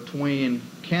between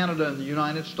Canada and the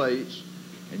United States,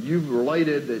 and you've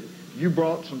related that you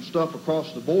brought some stuff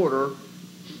across the border.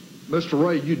 Mr.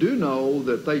 Ray, you do know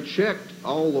that they checked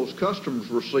all those customs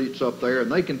receipts up there,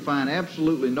 and they can find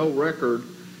absolutely no record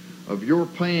of your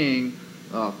paying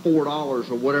 $4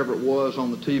 or whatever it was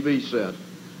on the TV set.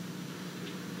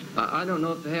 I don't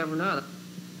know if they have or not.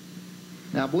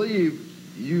 Now, I believe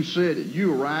you said that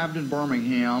you arrived in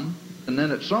Birmingham, and then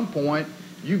at some point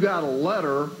you got a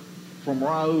letter from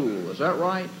Raul. Is that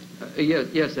right?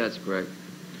 Yes, that's correct.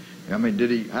 I mean,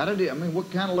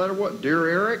 what kind of letter? What? Dear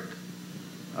Eric,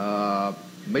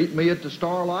 meet me at the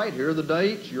Starlight. Here are the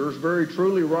dates. Yours very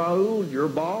truly, Raoul, your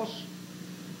boss.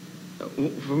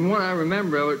 From what I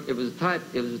remember, it was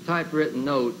a typewritten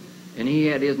note, and he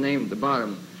had his name at the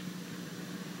bottom.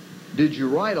 Did you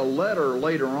write a letter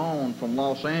later on from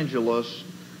Los Angeles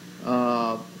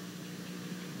to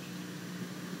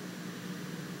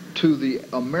the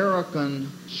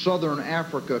American Southern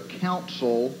Africa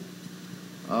Council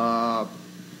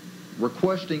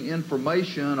requesting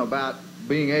information about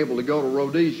being able to go to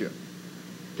Rhodesia?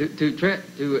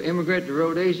 To immigrate to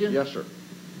Rhodesia? Yes, sir.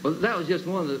 Well, that was just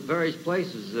one of the various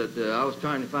places that I was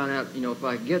trying to find out, if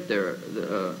I could get there.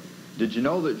 Did you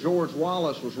know that George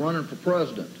Wallace was running for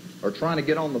president, or trying to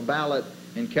get on the ballot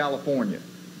in California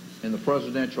in the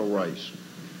presidential race?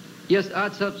 Yes, I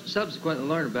subsequently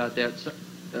learned about that.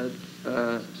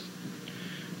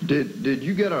 Did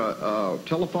you get a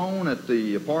telephone at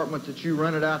the apartment that you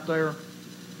rented out there?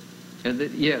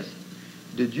 Yes.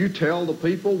 Did you tell the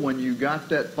people when you got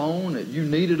that phone that you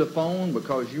needed a phone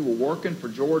because you were working for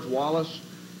George Wallace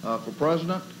for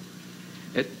president?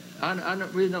 I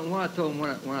really don't know what I told them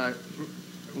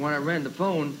when I rented the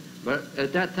phone, but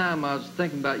at that time I was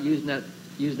thinking about using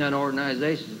that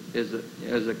organization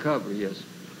as a cover. Yes.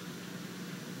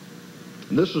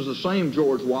 And this was the same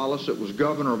George Wallace that was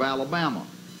governor of Alabama.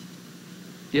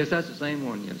 Yes, that's the same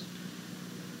one. Yes.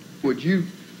 Would you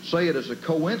say it as a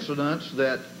coincidence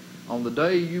that on the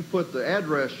day you put the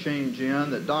address change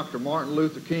in, that Dr. Martin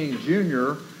Luther King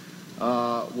Jr.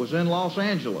 Was in Los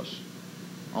Angeles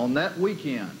on that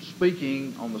weekend,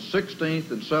 speaking on the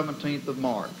 16th and 17th of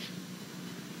March?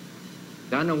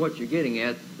 I know what you're getting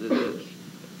at,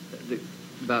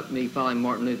 about me following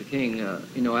Martin Luther King,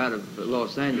 out of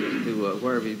Los Angeles to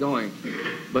wherever he's going.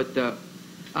 But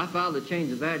I filed a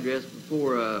change of address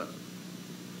before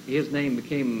his name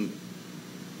became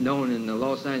known in the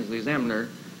Los Angeles Examiner.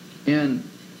 In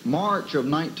March of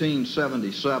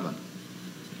 1977,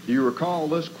 do you recall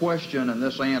this question and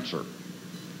this answer?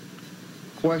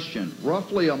 Question: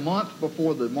 roughly a month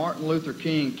before the Martin Luther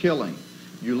King killing,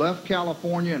 you left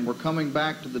California and were coming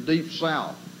back to the Deep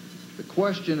South. The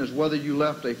question is whether you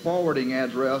left a forwarding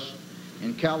address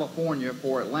in California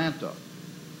for Atlanta.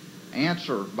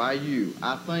 Answer by you: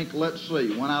 I think, let's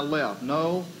see, when I left.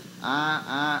 No,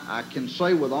 I can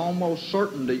say with almost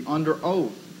certainty under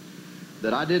oath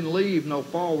that I didn't leave no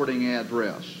forwarding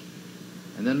address.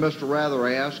 And then Mr. Rather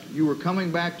asked, you were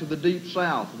coming back to the Deep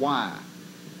South. Why?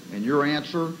 And your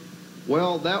answer: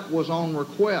 well, that was on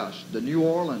request, the New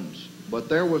Orleans. But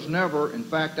there was never, in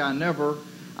fact, I never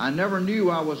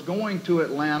knew I was going to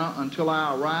Atlanta until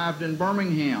I arrived in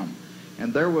Birmingham.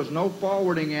 And there was no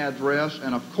forwarding address,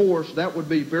 and of course that would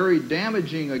be very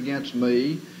damaging against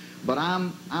me, but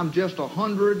I'm just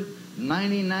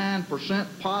 199%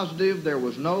 positive there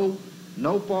was no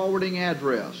forwarding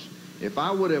address. If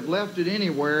I would have left it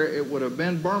anywhere, it would have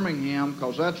been Birmingham,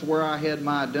 because that's where I had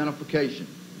my identification.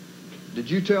 Did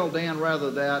you tell Dan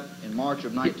Rather that in March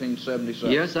of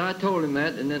 1977? Yes, I told him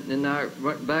that, and then I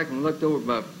went back and looked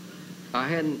over I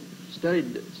hadn't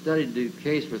studied the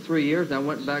case for 3 years, and I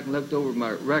went back and looked over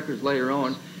my records later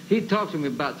on. He talked to me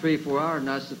about 3 or 4 hours, and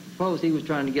I suppose he was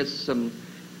trying to get some,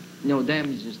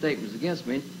 damaging statements against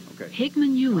me. Okay.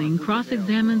 Hickman Ewing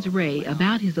cross-examines Ray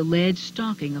about his alleged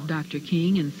stalking of Dr.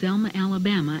 King in Selma,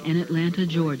 Alabama, and Atlanta,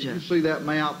 Georgia. Did you see that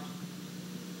map?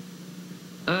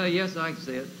 Yes, I can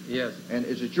see it. Yes. And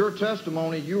is it your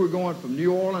testimony you were going from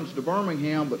New Orleans to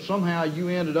Birmingham, but somehow you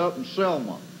ended up in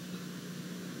Selma?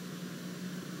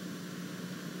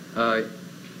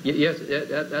 Yes,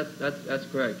 that's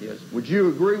correct, yes. Would you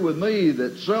agree with me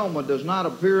that Selma does not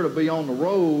appear to be on the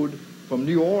road from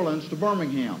New Orleans to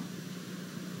Birmingham?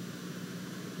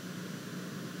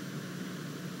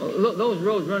 Well, those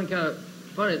roads run kind of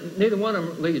funny. Neither one of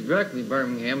them leads directly to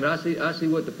Birmingham, but I see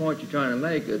what the point you're trying to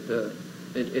make.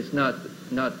 It's not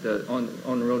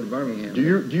on the road to Birmingham. Do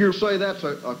you say that's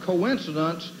a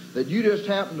coincidence that you just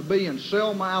happened to be in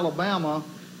Selma, Alabama,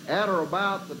 at or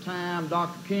about the time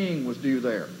Dr. King was due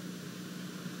there?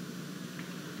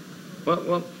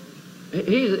 Well,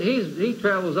 he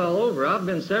travels all over. I've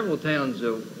been several towns.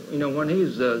 When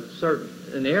he's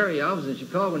in the area, I was in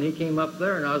Chicago when he came up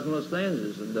there, and I was in Los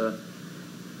Angeles. And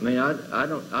I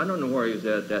don't know where he was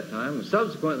at that time. And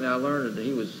subsequently, I learned that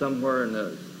he was somewhere in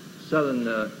the southern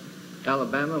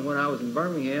Alabama when I was in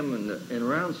Birmingham and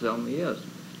around Selma. Yes.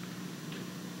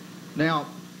 Now,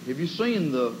 have you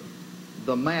seen the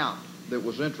map that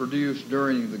was introduced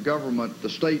during the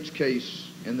state's case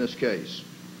in this case?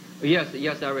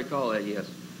 Yes, I recall that, yes.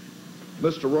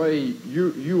 Mr. Ray,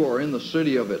 you are in the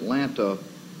city of Atlanta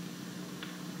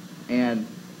And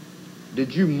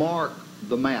did you mark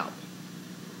the map?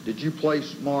 Did you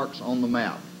place marks on the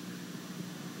map?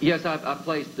 Yes, I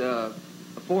placed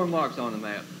 4 marks on the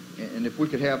map. And if we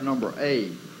could have number A,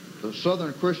 the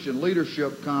Southern Christian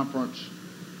Leadership Conference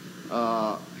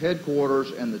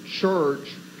headquarters and the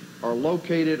church are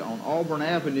located on Auburn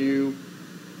Avenue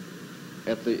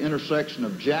at the intersection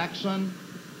of Jackson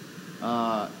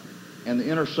and the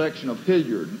intersection of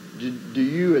Hilliard. Do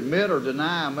you admit or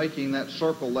deny making that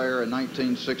circle there in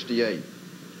 1968?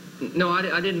 No,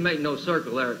 I didn't make no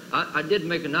circle there. I did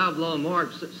make an oblong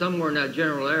mark somewhere in that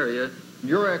general area.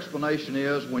 Your explanation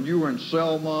is when you were in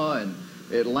Selma and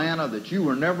Atlanta that you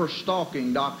were never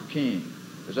stalking Dr. King.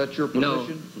 Is that your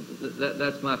position? No,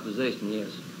 that's my position, yes.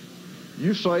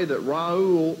 You say that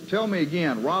Raul, tell me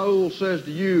again, Raul says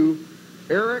to you,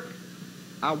 Eric,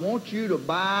 I want you to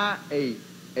buy a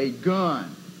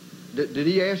gun. Did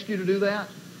he ask you to do that?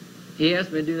 He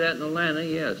asked me to do that in Atlanta,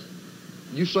 yes.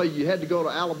 You say you had to go to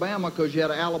Alabama because you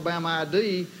had an Alabama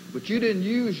ID, but you didn't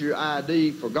use your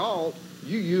ID for Galt.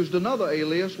 You used another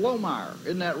alias, Lohmeyer.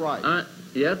 Isn't that right?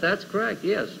 Yeah, that's correct,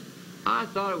 yes. I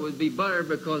thought it would be better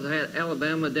because I had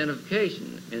Alabama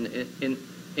identification.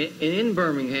 In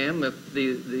Birmingham, if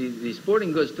the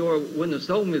sporting goods store wouldn't have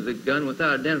sold me the gun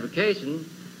without identification,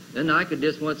 then I could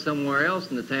just went somewhere else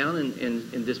in the town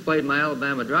and displayed my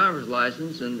Alabama driver's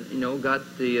license and, got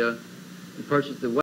the purchased the